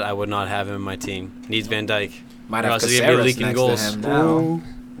 Other than that, I would not have him in my team. Needs Van Dijk. Might Or have else he's gonna be Caceres leaking next goals. to him now.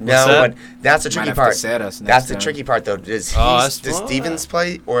 No, that? but that's the Might tricky have part. Caceres next That's the to him. tricky part, though. Does that's- Stevens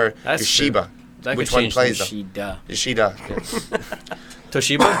play or That's Yoshiba? That Which could one change plays things. though? Shida. Yoshida.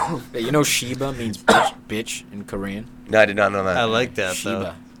 Toshiba? Yeah, you know Shiba means bitch in Korean? No, I did not know that. I like that, though.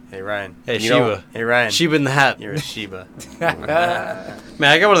 Shiba. Hey Ryan. Hey, You know- Shiba. Hey Ryan. Shiba in the hat. You're a Shiba.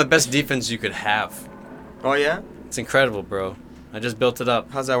 Man, I got one of the best defenses you could have. Oh, yeah? It's incredible, bro. I just built it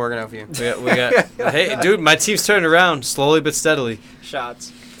up. How's that working out for you? We got hey, dude, my team's turning around slowly but steadily.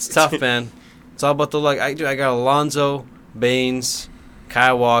 Shots. It's tough, man. It's all about the luck. I got Alonzo, Baines,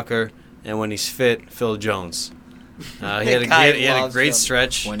 Kyle Walker, and when he's fit, Phil Jones. He had a great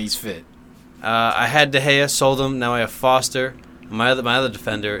stretch. When he's fit. I had De Gea, sold him. Now I have Foster. My other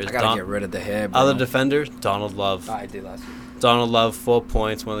defender is I gotta get rid of the hair, bro. Other defender, Donald Love. I did last year. Donald Love, 4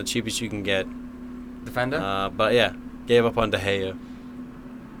 points, one of the cheapest you can get. Defender? But yeah, gave up on De Gea.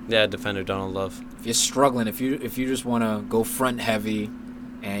 Yeah, defender Donald Love. If you're struggling, if you just want to go front heavy,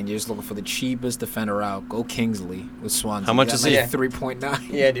 and you're just looking for the cheapest defender out, go Kingsley with Swansea. How much is he? 3.9.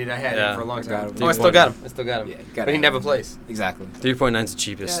 Yeah, dude, I had Yeah. him for a long time. Oh, I still got him. Yeah, But he never plays. Exactly. 3.9 is the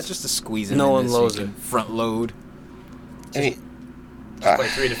cheapest. Yeah, just to squeeze it. No in one there so loads you it. can front load. Any, Just play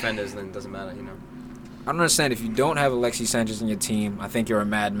 3 defenders, then it doesn't matter, you know. I don't understand if you don't have Alexis Sanchez in your team. I think you're a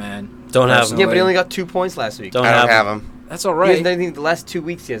madman. Don't have him. Personally. Yeah, but he only got 2 points last week. Don't I don't have have him. That's all He right, hasn't done anything the last 2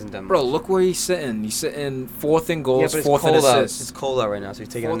 weeks. He hasn't done. bro. Look where he's sitting. He's sitting fourth in yeah, goals, but it's fourth in cold out. assists. It's cold out right now, so he's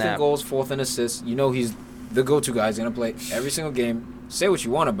taking Fourth a in nap. goals, fourth in assists. You know he's the go-to guy. He's gonna play every single game. Say what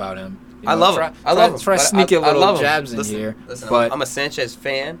you want about him. You I know, love try, him. I love him. Try But sneaking I little love him. jabs in Listen, here. Listen, but I'm a Sanchez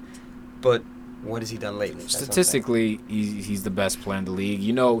fan, but what has he done lately? That's what I'm saying. statistically, he's the best player in the league.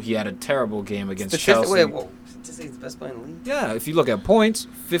 You know he had a terrible game against Chelsea. Wait, whoa. Statistically, he's the best player in the league. Yeah, if you look at points,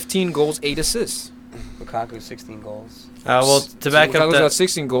 15 goals, 8 assists. Lukaku, 16 goals. Well, to back up Lukaku's got that,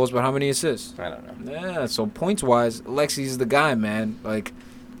 16 goals, but how many assists? I don't know. Yeah, so points-wise, Alexis is the guy, man. Like,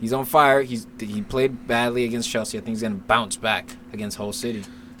 he's on fire. He played badly against Chelsea. I think he's going to bounce back against Hull City.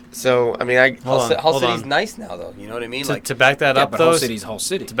 So, I mean, I Hull City's nice now, though. You know what I mean? to back that Yeah, up, but though, Hull City's Hull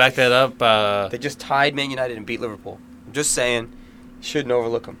City. to back that up, They just tied Man United and beat Liverpool. I'm just saying, shouldn't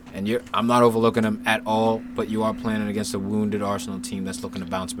overlook them. And I'm not overlooking him at all, but you are playing against a wounded Arsenal team that's looking to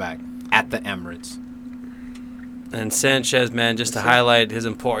bounce back at the Emirates. and Sanchez, man, just to highlight his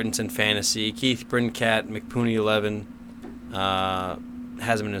importance in fantasy, Keith Brincat, McPooney 11,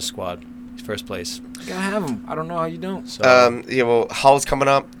 has him in his squad. He's first place. You gotta have him. I don't know how you don't. So yeah, well, Hull's coming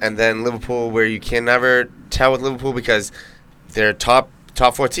up, and then Liverpool, where you can never tell with Liverpool because they're top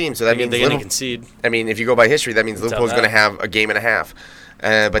 4 teams. So that means they're going to Liverpool. concede. I mean, if you go by history, that means Tell Liverpool's that. going to have a game and a half.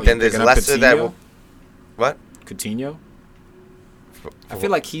 But What, then you there's picking up Leicester that Coutinho? will. What? Coutinho? I feel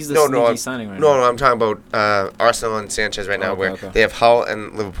like he's the No, sneaky no, signing right No, now. I'm talking about Arsenal and Sanchez right now, Okay, where okay. they have Hull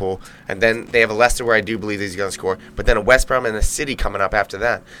and Liverpool, and then they have a Leicester where I do believe he's going to score, but then a West Brom and a City coming up after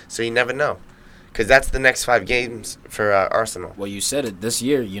that. So you never know, because that's the next 5 games for Arsenal. Well, you said it. This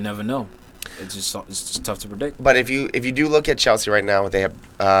year, you never know. It's just tough to predict. But if you do look at Chelsea right now, they have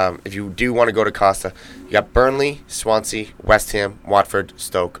if you do want to go to Costa, you got Burnley, Swansea, West Ham, Watford,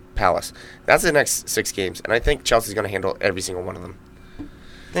 Stoke, Palace. That's the next 6 games, and I think Chelsea's going to handle every single one of them.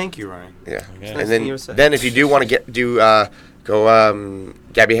 Thank you, Ryan. Yeah, Okay. and thing you said. then if you do want to go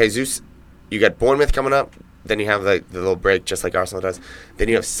Gabby Jesus, you got Bournemouth coming up. Then you have the little break, just like Arsenal does. Then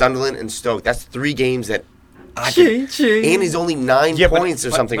you have Sunderland and Stoke. That's 3 games that. And he's only 9 points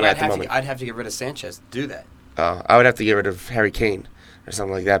or something at the moment. I'd have to get rid of Sanchez to do that. I would have to get rid of Harry Kane or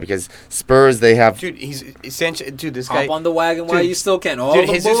something like that because Spurs they have. Dude, he's Sanchez. Dude, this guy. Hop on the wagon while Dude, you still can. All Dude,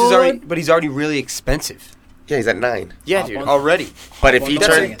 the Jesus is board. already, but he's already really expensive. Yeah, he's at 9. Yeah, Hop dude, on- already. But if on he the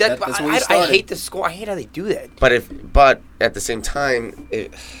turns, wagon. That's where he I started. hate the score. I hate how they do that. but at the same time,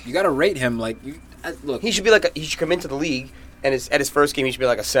 You gotta rate him like look. He should be he should come into the league and at his first game he should be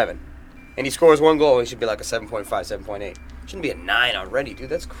like a 7, and he scores 1 goal. He should be like a 7.5, 7.8. Shouldn't be a 9 already, dude.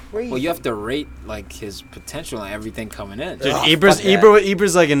 That's crazy. Well, you have to rate like his potential and everything coming in. Dude, fuck that.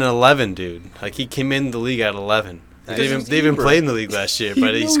 Ibra's like an 11, dude. Like, he came in the league at 11. They Nice. didn't even play in the league last year,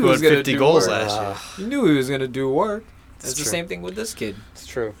 but he knew he scored was gonna 50 do goals work. last year. You knew he was gonna do work. It's the true. same thing with this kid. It's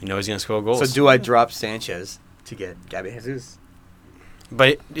true. You know he's going to score goals. So do I drop Sanchez to get Gabby Jesus?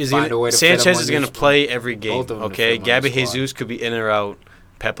 But is he Find a way gonna, to fit him Sanchez on is going to this- play every game, both of them to okay? fit him on Gabby the squad. Jesus could be in or out.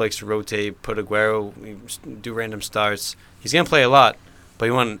 Pep likes to rotate, put Aguero, do random starts. He's going to play a lot, but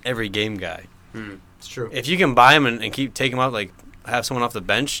you want an every game guy. It's true. If you can buy him and keep take him out, like have someone off the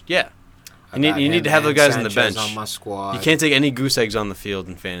bench, yeah. I You got need him to have the and guys on the Sanchez bench. on my squad. You can't take any goose eggs on the field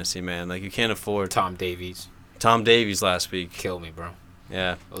in fantasy, man. Like, you can't afford Tom Davies Tom Davies last week. kill me, bro.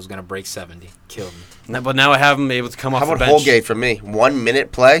 Yeah. I was gonna break 70. Kill me. But now I have him able to come off how the about bench. Holgate for me? 1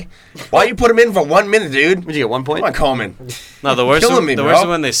 minute play. Why you put him in for 1 minute, dude? Would you get 1 point? Come on, Coleman. No, the worst, Killing me, the bro. worst is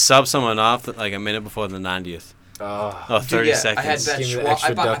when they sub someone off like a minute before the 90th. Oh, Oh, 30 Dude, yeah, seconds. I had Bet Give me the Schwa. extra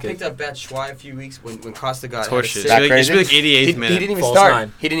I ducat. picked up Bet Schwa a few weeks when Costa got It's had a horseshit. six. That It should be like 88th He minute. didn't even False start.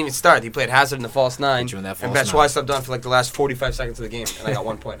 nine. He didn't even start. He played Hazard in the false 9. Put you in that And false Bet nine. Schwa subbed on for like the last 45 seconds of the game, and I got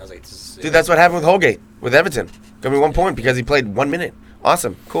 1 point. I was like, this is Dude, that's what happened with Holgate with Everton. Got me 1 point because he played 1 minute.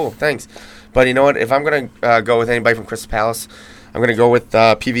 Awesome. Cool. Thanks. But you know what? If I'm going to go with anybody from Crystal Palace, I'm going to go with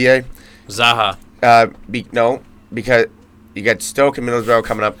PVA. Zaha. No, because you got Stoke and Middlesbrough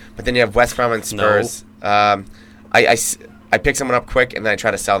coming up, but then you have West Brom and Spurs. No. I pick someone up quick, and then I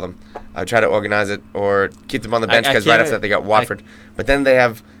try to sell them. I try to organize it or keep them on the bench because right after that they got Watford. But then they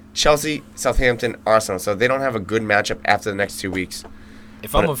have Chelsea, Southampton, Arsenal. So they don't have a good matchup after the next 2 weeks.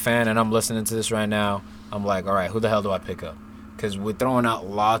 If I'm a fan and I'm listening to this right now, I'm like, all right, who the hell do I pick up? Because we're throwing out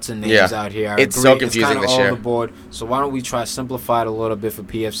lots of names out here. It's so confusing this year. All the board. So why don't we try to simplify it a little bit for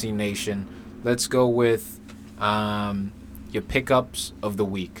PFC Nation? Let's go with your pickups of the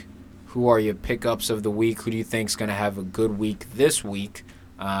week. Who are your pickups of the week? Who do you think is going to have a good week this week?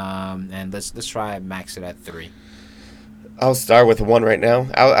 And let's try and max it at 3. I'll start with 1 right now.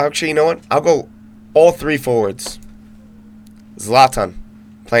 Actually, you know what? I'll go all 3 forwards. Zlatan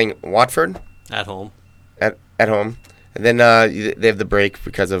playing Watford At home. At home, and then they have the break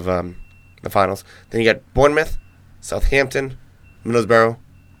because of the finals. Then you got Bournemouth, Southampton, Middlesbrough,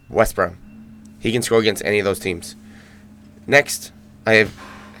 West Brom. He can score against any of those teams. Next, I have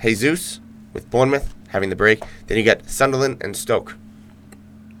Jesus with Bournemouth having the break. Then you got Sunderland and Stoke.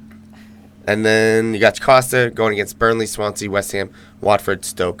 And then you got Costa going against Burnley, Swansea, West Ham, Watford,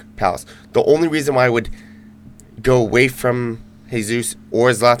 Stoke, Palace. The only reason why I would go away from Jesus or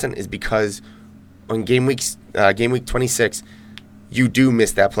Zlatan is because on game week 26, you do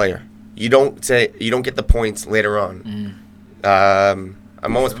miss that player. You don't get the points later on. I'm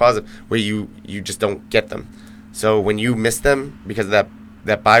almost positive where you just don't get them. So when you miss them because of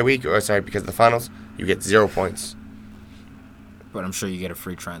that bye week, because of the finals, you get 0 points. But I'm sure you get a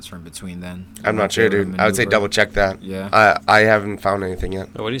free transfer in between then. I'm not sure, dude. I would say double check that. Yeah. I haven't found anything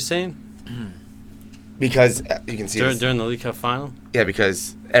yet. What are you saying? Because you can see during the League Cup final? Yeah,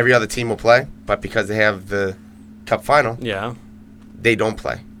 because every other team will play, but because they have the Cup final, they don't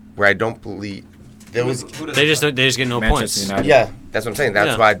play. Where I don't believe there was. They just get no points. United. Yeah, that's what I'm saying.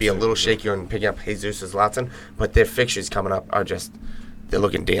 That's why I'd be a little shaky on picking up Jesus as Zlatan, but their fixtures coming up are just they're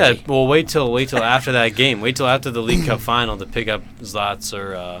looking dandy. Yeah, well, wait till after that game. Wait till after the League Cup final to pick up Zlats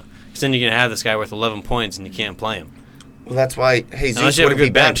or because then you're gonna have this guy worth 11 points and you can't play him. Well, that's why Jesus you have a wouldn't be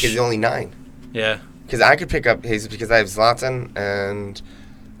good bad bench. because he's only 9. Yeah. Because I could pick up Jesus because I have Zlatan and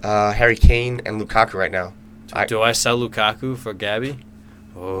Harry Kane and Lukaku right now. Do I sell Lukaku for Gabby?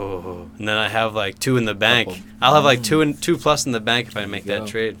 Oh, and then I have like 2 in the bank. I'll have like 2 plus in the bank if I make that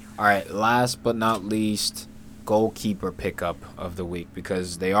trade. All right, last but not least, goalkeeper pickup of the week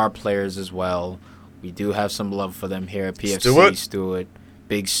because they are players as well. We do have some love for them here at PFC. Stewart,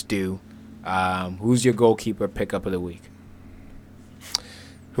 Big Stu. Who's your goalkeeper pickup of the week?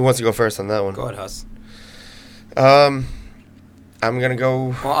 Who wants to go first on that one? Go ahead, Huss. I'm gonna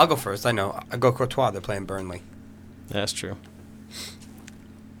go. Well, I'll go first. I know. I go Courtois. They're playing Burnley. That's true.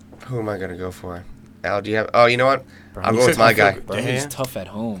 Who am I gonna go for? Al, do you have? Oh, you know what? I'll go with my guy. Burnley's tough at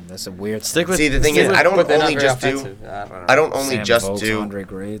home. That's a weird. Stick with. See, the thing is, I don't only just do. I don't only Sam just Vokes, do Andre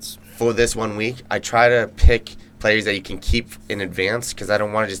Grades. for this 1 week. I try to pick players that you can keep in advance because I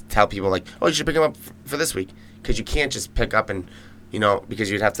don't want to just tell people like, oh, you should pick them up for this week because you can't just pick up and because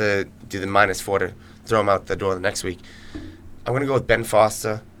you'd have to do the -4 to throw them out the door the next week. I'm gonna go with Ben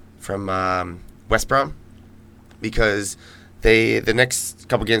Foster from West Brom because the next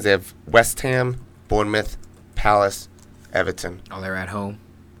couple games they have West Ham, Bournemouth, Palace, Everton. Oh, they're at home.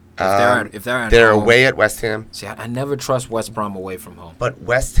 If they're at they're home, away at West Ham. See, I never trust West Brom away from home. But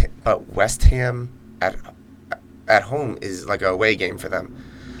West Ham at home is like a away game for them.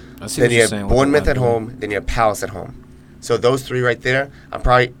 Then you have Bournemouth at home. Then you have Palace at home. So those 3 right there.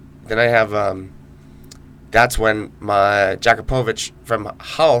 Then I have. That's when my Jakupovic from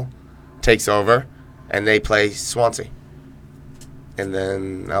Hull takes over, and they play Swansea. And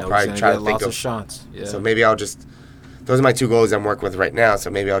then I'll probably try to think of shots. Yeah. So maybe I'll just. Those are my 2 goals I'm working with right now. So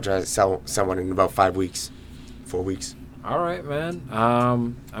maybe I'll try to sell someone in about 4 weeks. All right, man.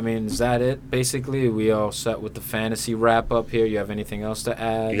 Is that it? Basically, we all set with the fantasy wrap up here. You have anything else to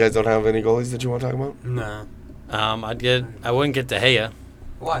add? You guys don't have any goalies that you want to talk about? No. I wouldn't get De Gea.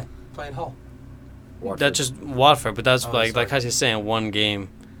 Why? Playing Hull. Watford. That's just Watford, but that's like how you're saying 1 game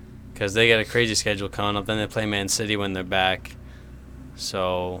because they got a crazy schedule coming up. Then they play Man City when they're back.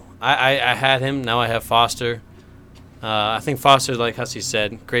 So I had him. Now I have Foster. I think Foster, like Hussey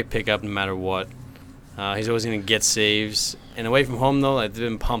said, great pickup no matter what. He's always going to get saves. And away from home, though, they've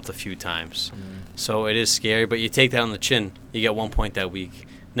been pumped a few times. So it is scary, but you take that on the chin. You get 1 point that week.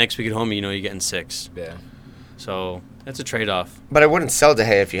 Next week at home, you're getting 6. Yeah. So that's a trade-off. But I wouldn't sell De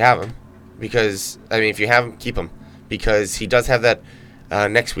Gea if you have him. Because, if you have him, keep him. Because he does have that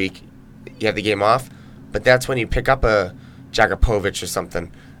next week. You have the game off. But that's when you pick up a Jakupovic or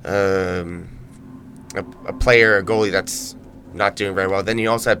something, a player, a goalie that's not doing very well. Then you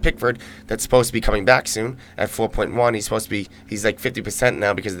also have Pickford that's supposed to be coming back soon at 4.1. He's like 50%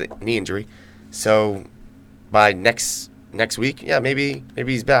 now because of the knee injury. So by next week, yeah, maybe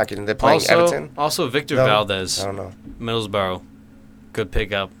he's back and they're playing Everton. Also Victor No, Valdez, I don't know. Middlesbrough, good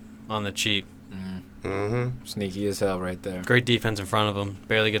pickup on the cheap. Mm-hmm. Sneaky as hell right there. Great defense in front of him.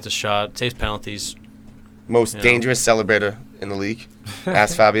 Barely gets a shot. Takes penalties. Most Yeah. dangerous celebrator in the league.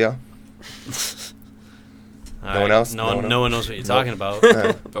 Ask Fabio. All one else? No No one one knows what you're talking about.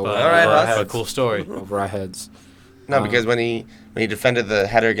 Yeah. But, All right, Russ. but cool story. Over our heads. No, because when he defended the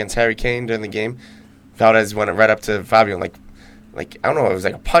header against Harry Kane during the game, Valdez went right up to Fabio and like I don't know, it was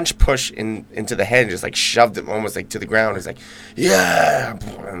like a punch push into the head and just like shoved him almost like to the ground. He's like, yeah,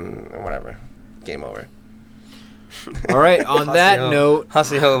 and whatever. Game over. All right. On that note,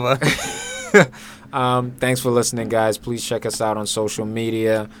 Hasehova. thanks for listening, guys. Please check us out on social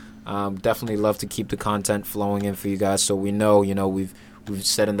media. Definitely love to keep the content flowing in for you guys. So we know, we've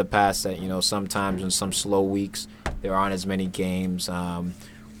said in the past that sometimes in some slow weeks there aren't as many games.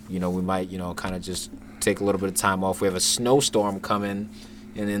 We might kind of just take a little bit of time off. We have a snowstorm coming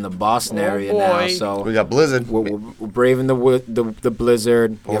in the Boston area now, so We got Blizzard. we're braving the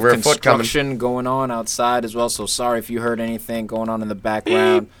blizzard. We have Over a foot coming. construction going on outside as well. So sorry if you heard anything going on in the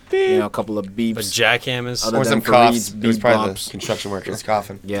background. A couple of beeps. But jackhammers. Other Or than some for coughs. Reed's It was beat probably bumps. the construction workers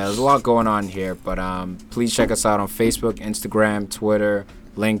coughing. Yeah, there's a lot going on here, but please check us out on Facebook, Instagram, Twitter,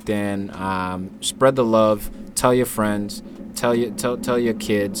 LinkedIn. Spread the love. Tell your friends. Tell your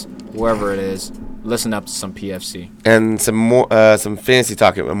kids, wherever it is. Listen up to some PFC. And some more, some fantasy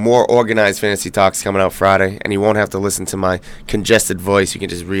talk, more organized fantasy talks coming out Friday, and you won't have to listen to my congested voice. You can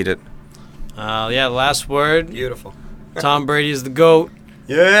just read it. Last word. Beautiful. Tom Brady is the GOAT.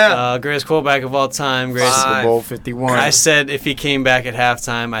 Yeah. Greatest quarterback of all time. Greatest. Five. Super Bowl 51. I said if he came back at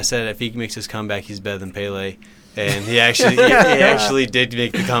halftime, I said if he makes his comeback, he's better than Pele. And he actually did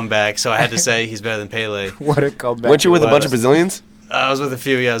make the comeback, so I had to say he's better than Pele. What a comeback. Weren't you with a was. bunch of Brazilians? I was with a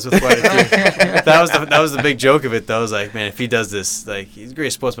few. Yeah, I was with quite a few. that was the big joke of it, though. I was like, man, if he does this, like, he's the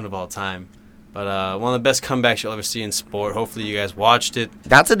greatest sportsman of all time. But one of the best comebacks you'll ever see in sport. Hopefully, you guys watched it.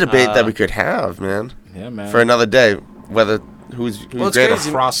 That's a debate that we could have, man, Yeah, man. for another day. Whether who's Well, it's greater.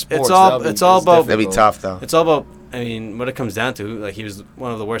 crazy. Cross sports, It's all about. That'd be tough, though. It's all about. I mean, what it comes down to, like, he was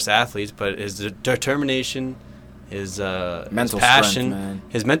one of the worst athletes, but his determination, his Mental passion, strength, man.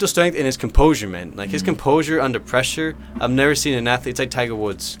 his mental strength, and his composure, man. Like his composure under pressure. I've never seen an athlete. It's like Tiger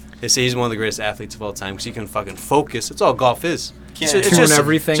Woods. They say he's one of the greatest athletes of all time because he can fucking focus. That's all golf is. Can't It's tune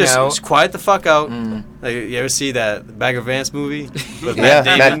everything out. Just quiet the fuck out. Like, you ever see that Bagger Vance movie with Yeah, Matt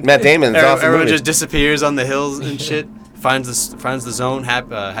Damon? Matt Damon. It's awesome Everyone movie. just disappears on the hills and shit. Finds the zone.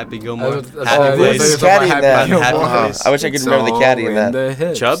 Happy Gilmore. That's- Happy oh, place. There's a caddy in that. Happy Wow. place. I wish I could remember the caddy in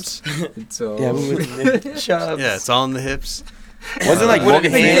that. Chubbs? It's all Chubbs. Yeah, it's all in the hips. Wasn't it like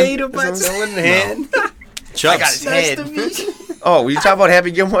Morgan Freeman? Still in the hand. Chubbs. Head. Oh, were you talking about Happy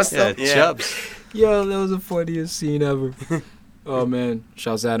Gilmore stuff? Yeah, Chubbs. Yo, that was the funniest scene ever. Oh, man.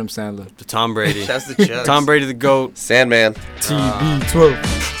 Shouts Adam Sandler. To Tom Brady. Shouts to Chubbs. Tom Brady the GOAT. Sandman. TB12.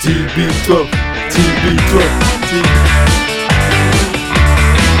 TB12. TB12.